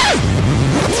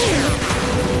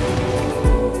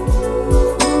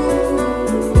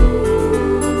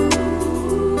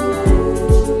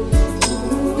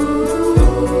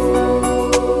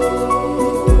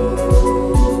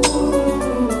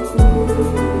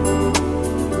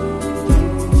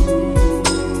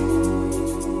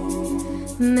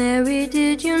 Mary,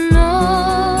 did you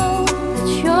know that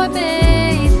your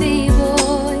baby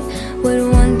boy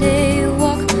would one day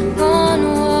walk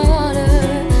on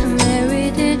water?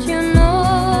 Mary, did you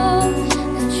know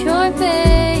that your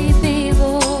baby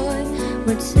boy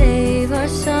would save our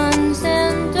sons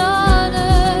and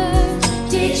daughters?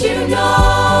 Did you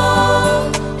know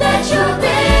that your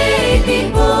baby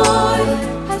boy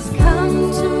has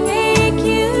come to make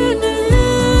you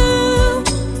new?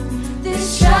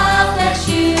 This child that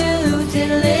you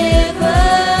deliver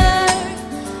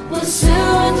will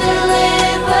soon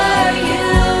deliver you.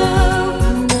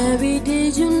 Mary,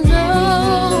 did you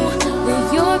know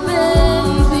that your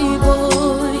baby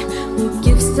boy will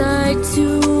give sight to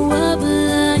a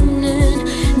blind man?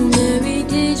 Mary,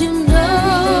 did you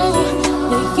know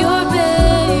that your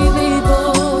baby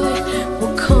boy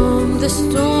will calm the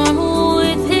storm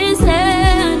with his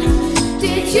hand?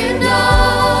 Did you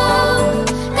know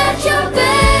that your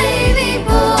baby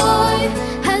boy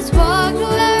has walked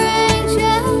where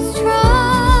angels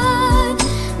trod?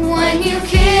 When you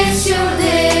kiss your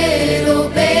little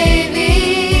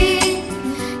baby,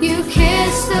 you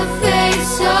kiss the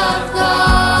face of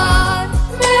God.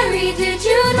 Mary, did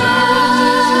you know?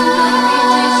 Mary,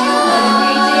 did you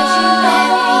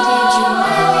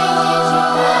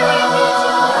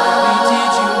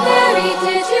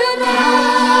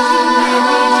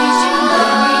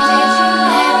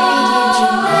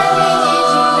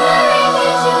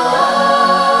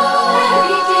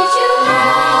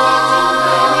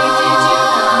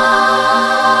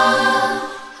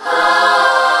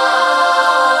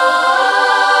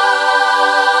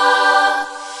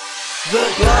The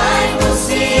blind will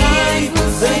see,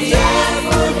 the deaf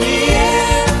will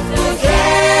hear, the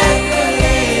dead will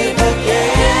live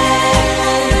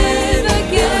again.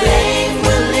 The lame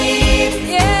will leap,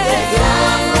 the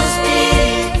dumb will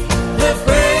speak, the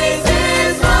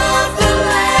praises of the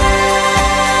Lamb.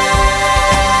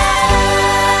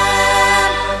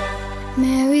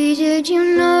 Mary, did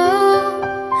you know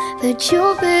that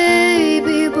your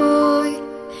baby boy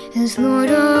is Lord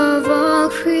of all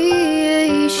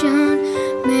creation?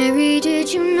 Mary,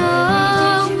 did you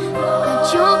know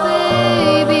that your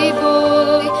baby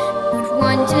boy would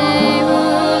one day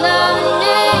rule our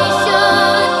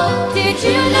nation? Did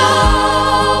you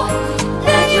know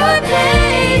that your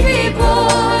baby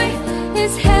boy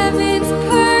is heaven's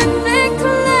perfect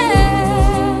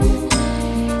lamb?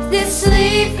 This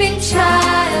sleeping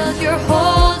child you're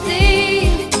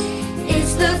holding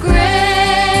is the great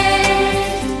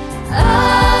I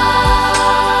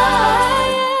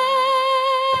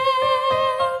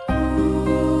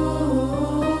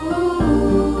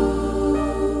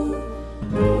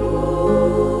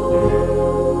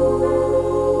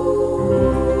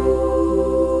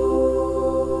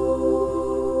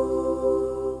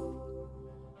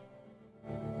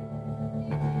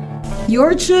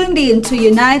You're tuned in to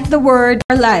Unite the Word,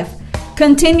 Our Life.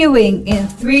 Continuing in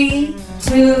 3,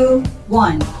 2,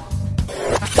 1.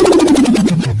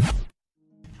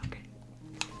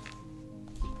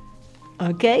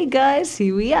 Okay, guys,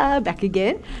 here we are back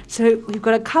again. So we've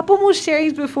got a couple more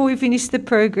sharings before we finish the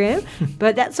program.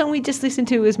 But that song we just listened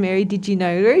to was Mary Did You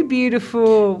Know? Very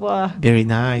beautiful. Wow. Very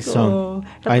nice song.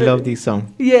 I love this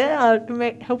song. Yeah,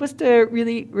 help us to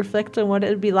really reflect on what it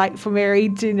would be like for Mary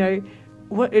to know,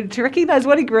 to recognize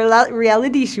what a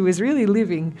reality she was really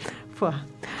living.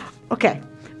 Okay,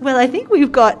 well, I think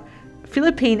we've got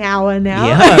Philippine hour now.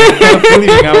 Yeah,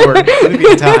 Philippine hour,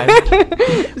 Philippine time.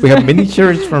 We have many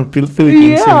shares from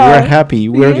Philippines, and we're happy.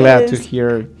 We're glad to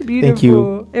hear. Beautiful. Thank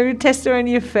you. Every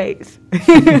testimony of faith.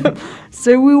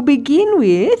 So we'll begin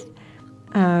with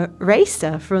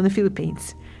Raisa from the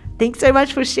Philippines. Thanks so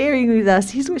much for sharing with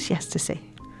us. Here's what she has to say.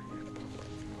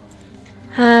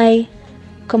 Hi,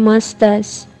 ¿cómo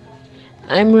estás?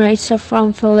 I'm Raisa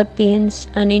from Philippines,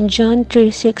 and in John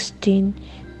 3:16,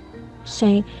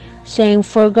 saying,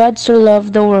 For God so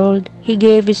loved the world, He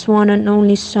gave His one and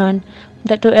only Son,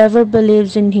 that whoever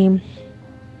believes in Him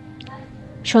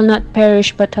shall not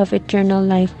perish but have eternal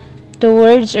life. The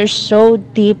words are so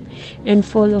deep and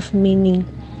full of meaning.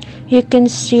 You can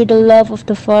see the love of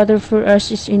the Father for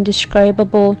us is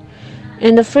indescribable.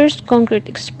 And the first concrete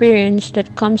experience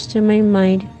that comes to my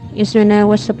mind is when I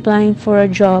was applying for a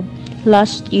job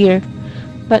last year.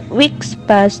 But weeks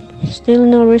passed, still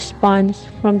no response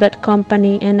from that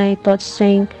company, and I thought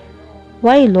saying,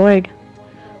 Why, Lord?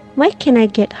 Why can't I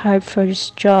get hired for this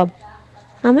job?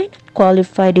 Am I not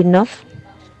qualified enough?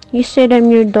 You said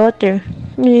I'm your daughter,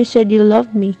 and you said you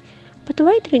loved me, but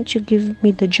why didn't you give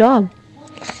me the job?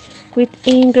 With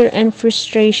anger and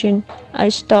frustration, I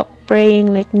stopped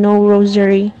praying like no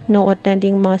rosary, no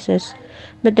attending masses.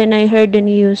 But then I heard the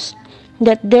news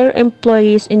that their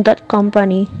employees in that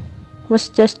company was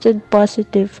tested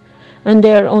positive and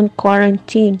they are on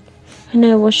quarantine, and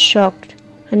I was shocked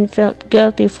and felt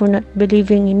guilty for not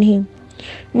believing in Him.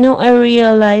 Now I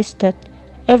realized that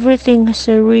everything has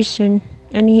a reason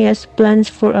and He has plans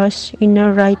for us in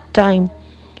the right time,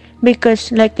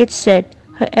 because like it said,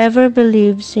 whoever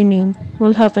believes in Him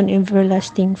will have an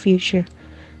everlasting future.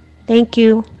 Thank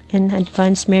you, and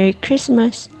advance Merry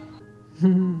Christmas.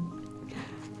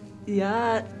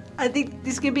 Yeah, I think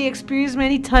this can be experienced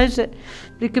many times, that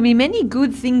there can be many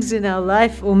good things in our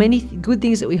life, or many good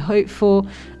things that we hope for,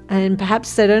 and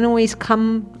perhaps they don't always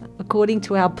come according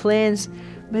to our plans,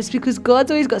 but it's because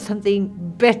God's always got something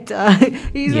better.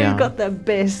 He's always got the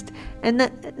best. And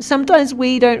that sometimes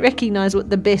we don't recognize what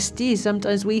the best is.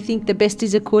 Sometimes we think the best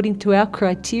is according to our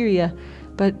criteria.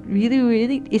 But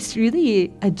really, it's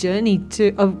really a journey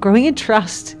of growing in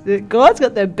trust that God's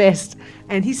got the best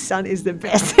and His Son is the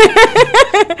best.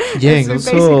 Yeah, so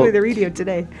also, basically the radio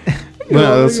today.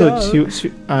 Well, also,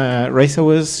 Raisa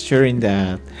was sharing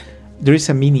that there is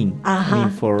a meaning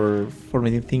for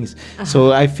many things.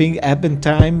 So I think Advent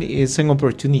time is an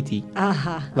opportunity,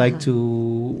 to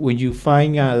when you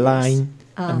find a line,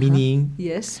 a meaning.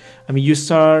 Yes. I mean,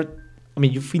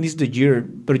 you finish the year,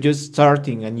 but you're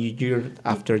starting a new year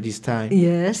after this time.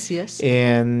 Yes.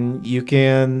 And you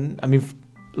can,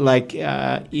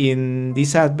 in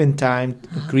this Advent time,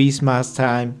 Christmas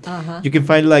time, you can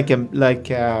find like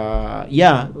a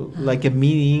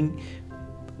meaning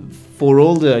for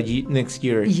all the next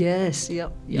year. Yes.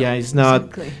 Yep. Yeah, it's not.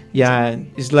 Exactly. Yeah,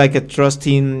 it's like a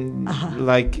trusting.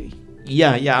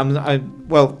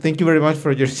 Well, thank you very much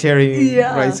for your sharing,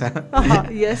 Raisa.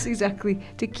 Yes, exactly.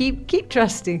 To keep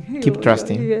trusting. Keep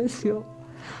trusting. Yes.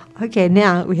 Okay,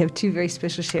 now we have two very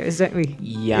special sharers, don't we?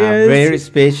 Yeah, very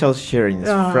special sharings.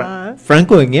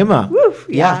 Franco and Emma. Woof,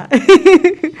 yeah.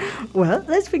 Well,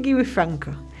 let's begin with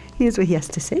Franco. Here's what he has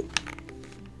to say.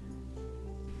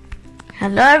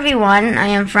 Hello everyone, I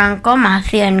am Franco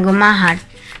Matthew and Gumahat,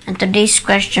 and today's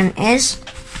question is,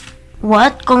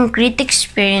 what concrete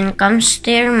experience comes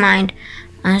to your mind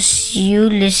as you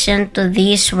listen to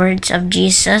these words of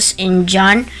Jesus in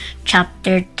John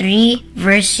chapter 3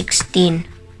 verse 16?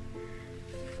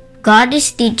 God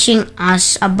is teaching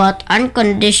us about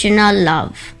unconditional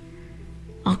love.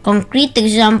 A concrete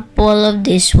example of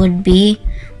this would be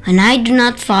when I do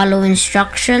not follow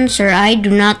instructions or I do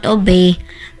not obey,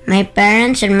 my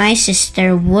parents and my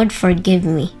sister would forgive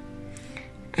me.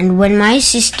 And when my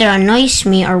sister annoys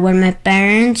me or when my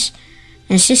parents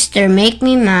and sister make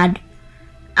me mad,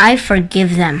 I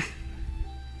forgive them.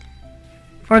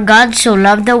 For God so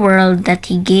loved the world that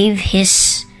He gave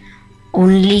His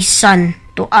only Son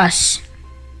to us.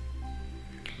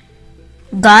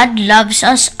 God loves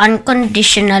us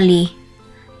unconditionally,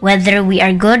 whether we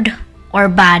are good or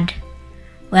bad,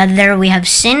 whether we have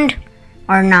sinned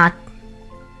or not.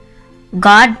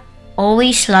 God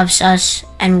always loves us,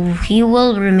 and He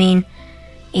will remain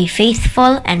a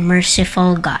faithful and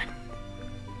merciful God.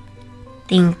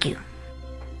 Thank you.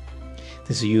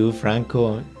 as you,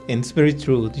 Franco. And it's very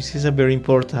true. This is a very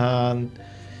important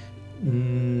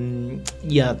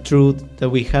truth that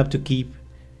we have to keep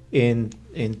and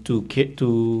to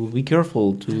be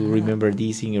careful to remember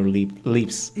this in your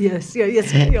lips. Yes.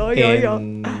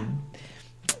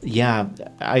 Yeah,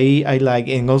 I like,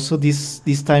 and also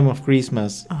this time of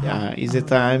Christmas is a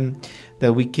time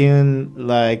that we can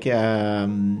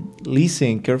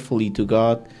listen carefully to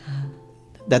God,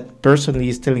 that personally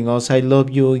is telling us, I love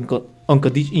you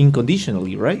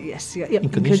unconditionally, right? Yes, yeah,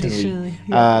 unconditionally.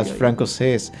 As Franco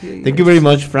says. Thank you very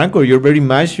much, Franco. You're very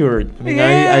mature. I mean,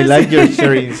 I like your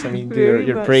sharings. I mean,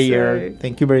 your prayer. So.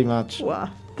 Thank you very much.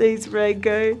 Wow, thanks,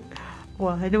 Franco.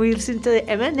 Wow, and we listen to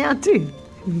Emma now too.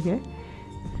 Here we go.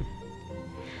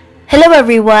 Hello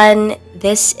everyone,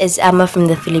 this is Emma from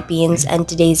the Philippines, and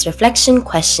today's reflection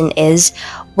question is,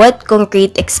 what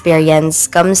concrete experience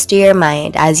comes to your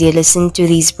mind as you listen to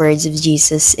these words of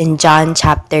Jesus in John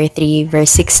chapter 3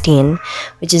 verse 16,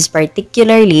 which is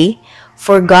particularly,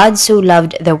 for God so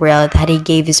loved the world that he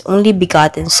gave his only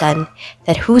begotten Son,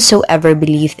 that whosoever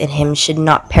believeth in him should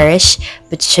not perish,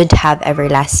 but should have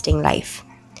everlasting life.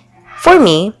 For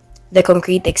me, the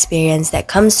concrete experience that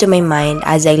comes to my mind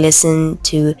as I listen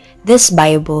to this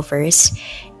Bible verse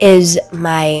is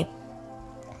my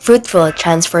fruitful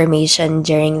transformation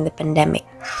during the pandemic.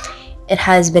 It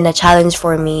has been a challenge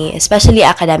for me, especially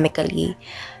academically,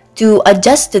 to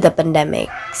adjust to the pandemic,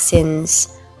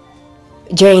 since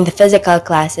during the physical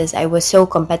classes I was so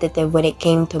competitive when it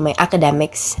came to my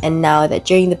academics, and now that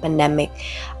during the pandemic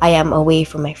I am away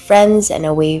from my friends and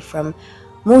away from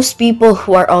most people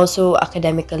who are also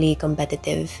academically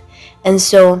competitive. And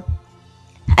so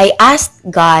I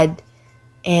asked God,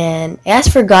 and I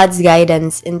asked for God's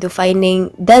guidance into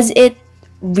finding, does it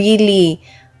really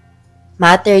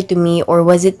matter to me, or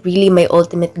was it really my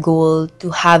ultimate goal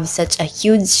to have such a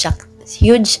huge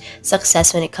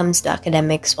success when it comes to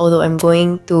academics, although I'm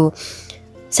going to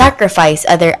sacrifice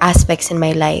other aspects in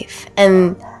my life?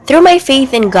 And through my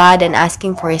faith in God and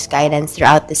asking for his guidance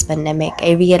throughout this pandemic,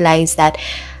 I realized that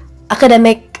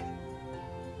academic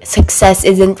success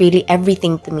isn't really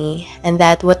everything to me, and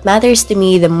that what matters to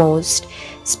me the most,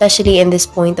 especially in this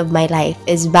point of my life,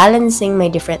 is balancing my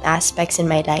different aspects in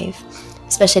my life,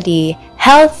 especially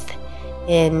health,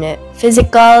 in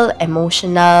physical,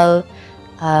 emotional,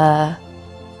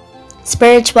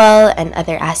 spiritual, and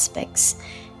other aspects.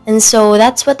 And so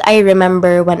that's what I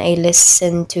remember when I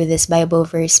listen to this Bible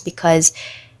verse, because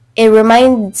it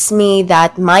reminds me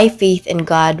that my faith in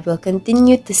God will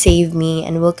continue to save me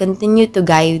and will continue to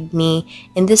guide me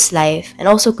in this life, and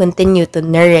also continue to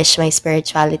nourish my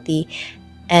spirituality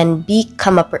and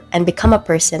become a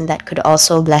person that could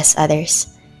also bless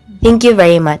others. Thank you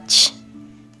very much.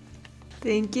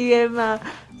 Thank you, Emma.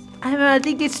 I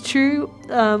think it's true.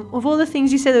 Of all the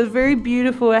things you said, it was very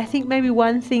beautiful. I think maybe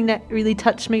one thing that really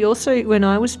touched me also when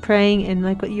I was praying, and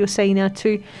like what you were saying now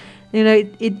too, you know,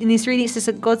 in this reading it says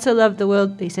that God so loved the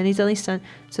world that he sent his only Son,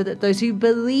 so that those who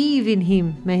believe in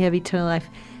him may have eternal life.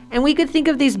 And we could think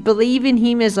of this believe in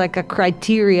him as like a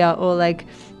criteria, or like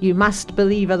you must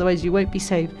believe, otherwise you won't be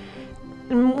saved.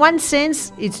 In one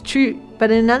sense, it's true, but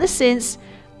in another sense,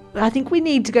 I think we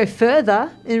need to go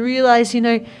further and realize, you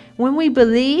know, when we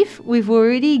believe, we've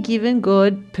already given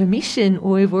God permission,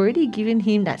 or we've already given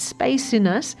him that space in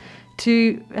us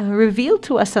to reveal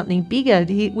to us something bigger.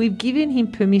 We've given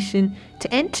him permission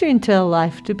to enter into our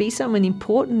life, to be someone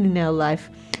important in our life.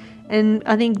 And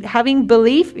I think having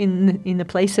belief in the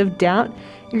place of doubt,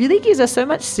 it really gives us so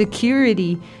much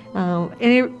security.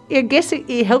 And I guess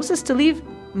it helps us to live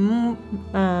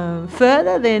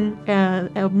further than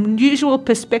our usual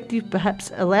perspective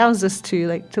perhaps allows us to,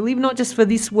 like to live not just for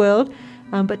this world,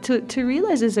 but to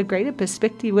realize there's a greater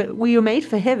perspective. We were made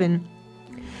for heaven.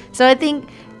 So I think,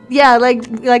 yeah,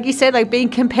 like you said, like being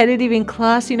competitive in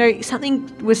class, you know,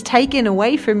 something was taken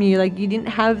away from you, like you didn't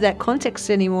have that context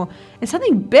anymore, and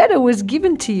something better was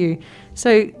given to you.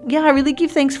 So yeah, I really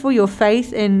give thanks for your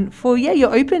faith and for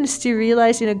your openness to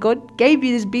realize, you know, God gave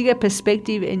you this bigger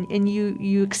perspective, and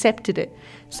you accepted it.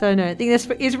 So no, I think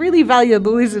it's really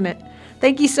valuable, isn't it?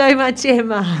 Thank you so much,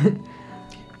 Emma.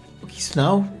 Okay, so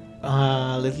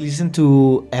now let's listen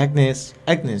to Agnes,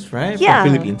 right? Yeah,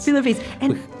 from Philippines.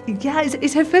 And yeah,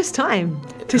 it's her first time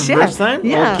to share. First time?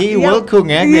 Yeah. Okay, welcome,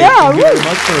 Agnes. Yeah, Thank you very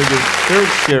much for your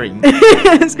first sharing.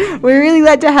 Yes, we're really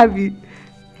glad to have you.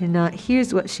 And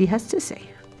here's what she has to say.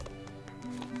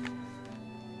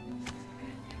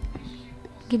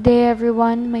 Good day,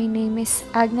 everyone. My name is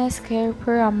Agnes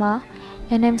Kerperama,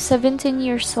 and I'm 17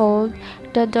 years old,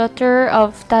 the daughter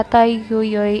of Tatay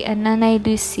Yoyoy and Nanay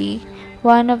Lucy,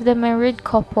 one of the married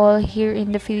couple here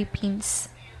in the Philippines.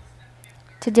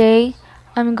 Today,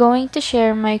 I'm going to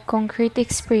share my concrete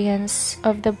experience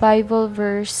of the Bible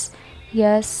verse,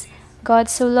 yes, God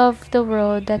so loved the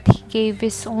world that he gave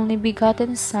his only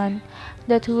begotten Son,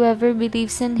 that whoever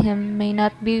believes in him may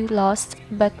not be lost,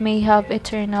 but may have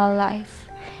eternal life.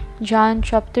 John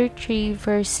chapter 3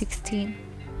 verse 16.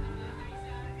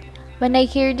 When I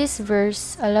hear this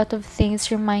verse, a lot of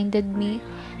things reminded me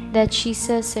that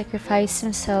Jesus sacrificed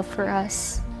himself for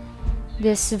us.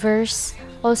 This verse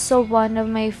also one of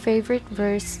my favorite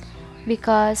verse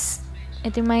because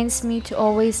it reminds me to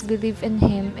always believe in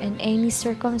him in any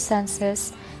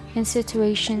circumstances and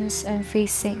situations I'm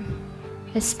facing,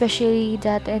 especially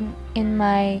that in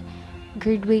my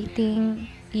graduating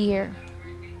year,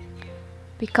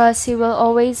 because he will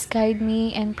always guide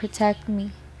me and protect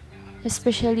me.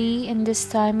 Especially in this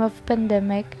time of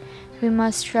pandemic, we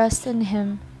must trust in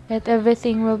him that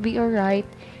everything will be alright,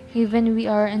 even we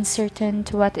are uncertain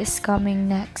to what is coming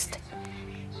next.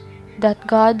 That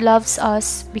God loves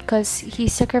us because he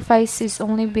sacrificed his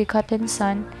only begotten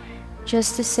Son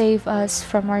just to save us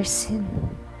from our sin.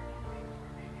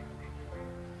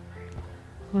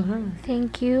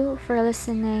 Thank you for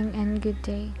listening and good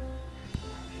day.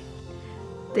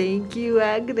 Thank you,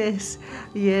 Agnes.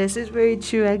 Yes, it's very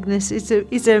true, Agnes.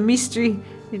 It's a mystery,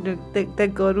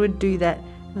 that God would do that.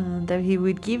 That he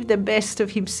would give the best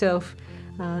of himself.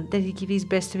 That he give his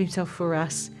best of himself for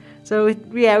us. So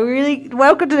we're really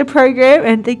welcome to the program,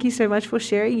 and thank you so much for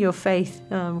sharing your faith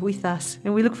with us.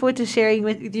 And we look forward to sharing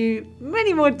with you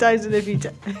many more times in the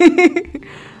future.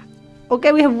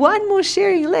 Okay, we have one more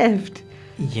sharing left.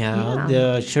 Yeah.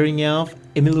 The sharing of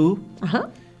Emilu.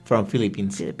 From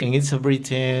Philippines. And it's a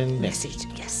written message.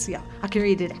 Yes, yeah. I can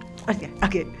read it out.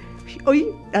 Okay. Oh,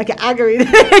 okay, I can read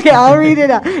it. Okay, I'll read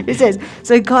it out. It says,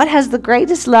 so God has the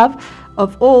greatest love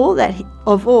of all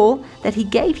that he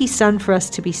gave his Son for us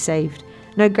to be saved.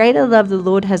 No greater love the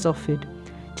Lord has offered.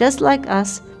 Just like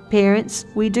us, parents,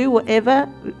 we do whatever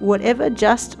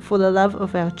just for the love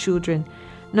of our children,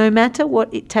 no matter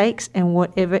what it takes and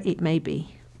whatever it may be.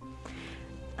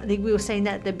 I think we were saying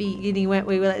that at the beginning, weren't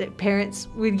we? That parents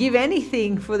would give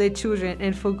anything for their children,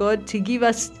 and for God to give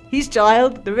us his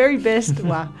child, the very best.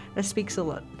 Wow, that speaks a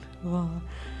lot. Wow.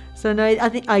 So no,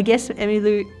 I guess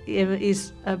Emilu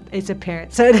is a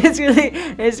parent. So it's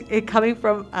really coming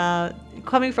from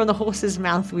the horse's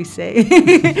mouth, we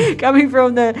say, coming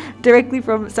from directly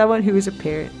from someone who is a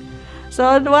parent.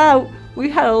 So wow,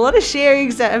 we've had a lot of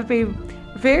sharings that have been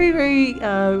very, very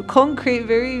concrete,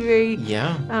 very, very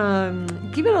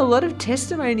given a lot of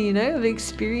testimony, of the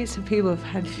experience of people have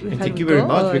had. Thank you very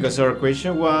much, because our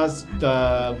question was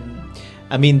the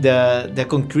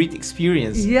concrete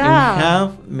experience. Yeah, and we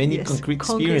have many concrete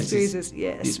experiences.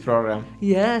 Yes, this program.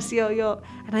 Yes, and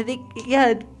I think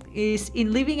is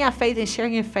in living our faith and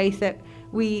sharing our faith that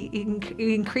we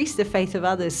increase the faith of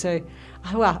others. So,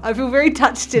 wow, I feel very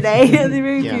touched today. They're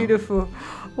very beautiful.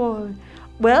 Wow.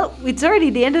 Well, it's already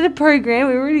the end of the program.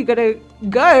 We're really got to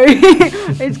go.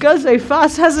 It's gone so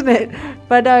fast, hasn't it?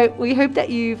 But we hope that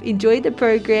you've enjoyed the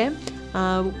program.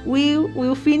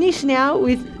 We'll finish now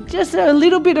with just a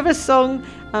little bit of a song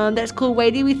that's called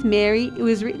Waiting with Mary. It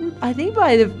was written, I think,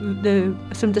 by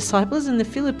some disciples in the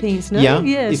Philippines. No? Yeah,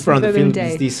 yes, it's from the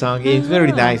Philippines, this song. It's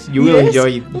very nice. You will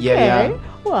enjoy it. Okay. Yeah.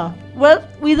 Well,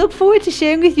 we look forward to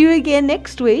sharing with you again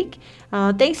next week.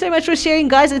 Thanks so much for sharing,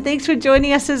 guys, and thanks for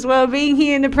joining us as well, being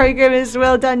here in the program as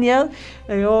well, Danielle.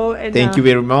 Thank you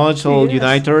very much, all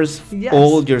Uniters,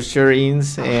 all your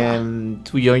sharings, and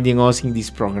to joining us in this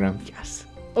program. Yes.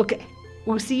 Okay.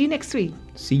 We'll see you next week.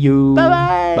 See you.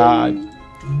 Bye-bye. Bye.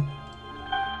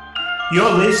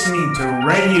 You're listening to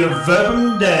Radio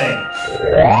Verbum Day.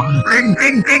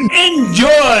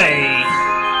 Enjoy!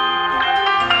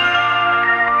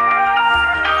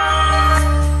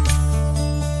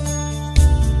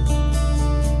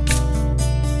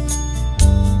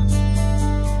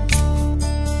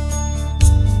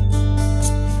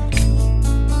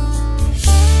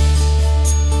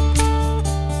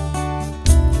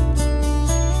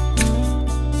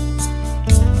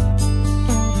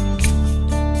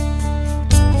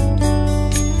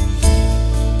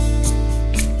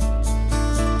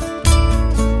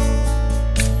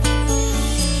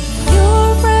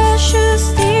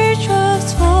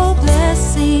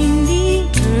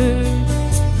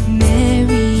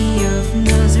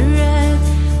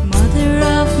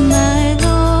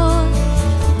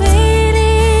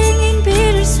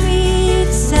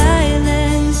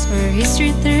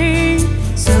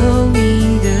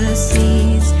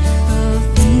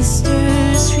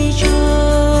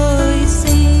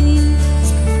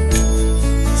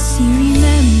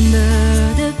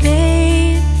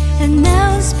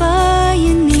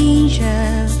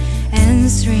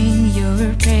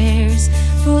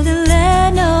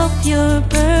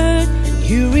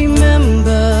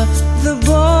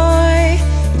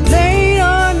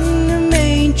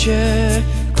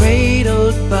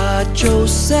 not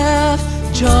Joseph,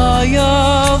 joy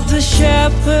of the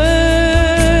shepherds.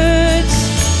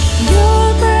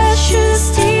 Your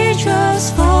precious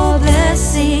teardrops fall,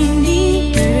 blessing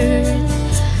the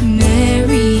earth.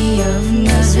 Mary of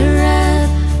Nazareth,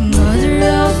 mother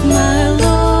of my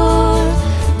Lord,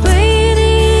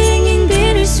 waiting in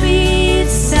bittersweet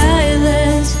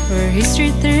silence for his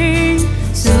return,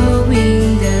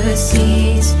 sowing the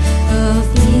seeds of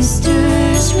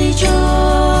Easter's rejoicing.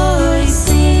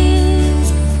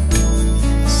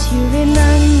 As you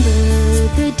remember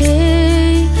the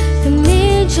day the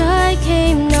Magi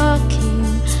came knocking,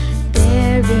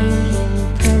 bearing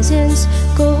him presents,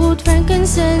 gold,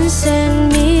 frankincense,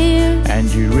 and myrrh. And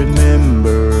you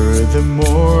remember the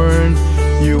morn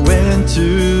you went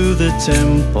to the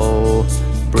temple,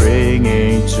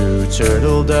 bringing 2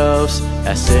 turtle doves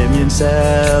as Simeon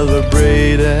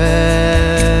celebrated.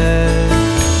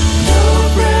 Your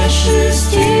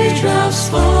precious teardrops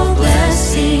fall,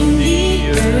 blessing the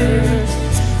earth.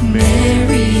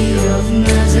 Mary of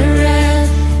Nazareth,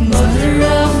 mother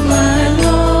of my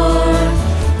Lord,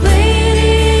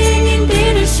 waiting in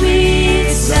bittersweet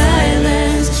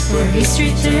silence for his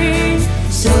return,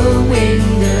 sowing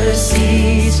the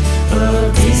seeds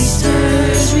of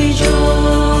Easter's rejoicing.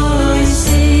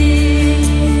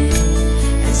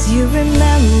 As you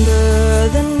remember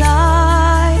the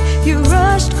night you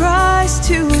rushed Christ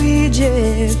to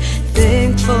Egypt,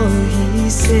 thankful he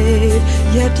saved,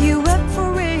 yet you wept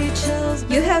for Rachel's.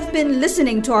 You have been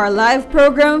listening to our live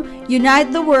program,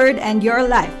 Unite the Word and Your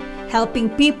Life, helping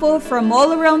people from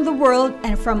all around the world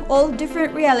and from all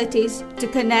different realities to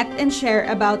connect and share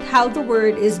about how the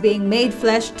Word is being made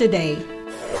flesh today.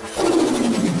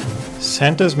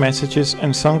 Send us messages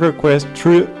and song requests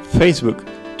through Facebook,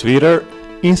 Twitter,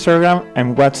 Instagram,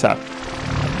 and WhatsApp.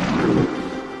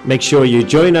 Make sure you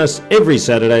join us every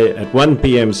Saturday at 1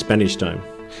 p.m. Spanish time.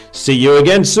 See you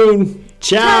again soon.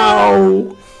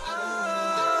 Ciao!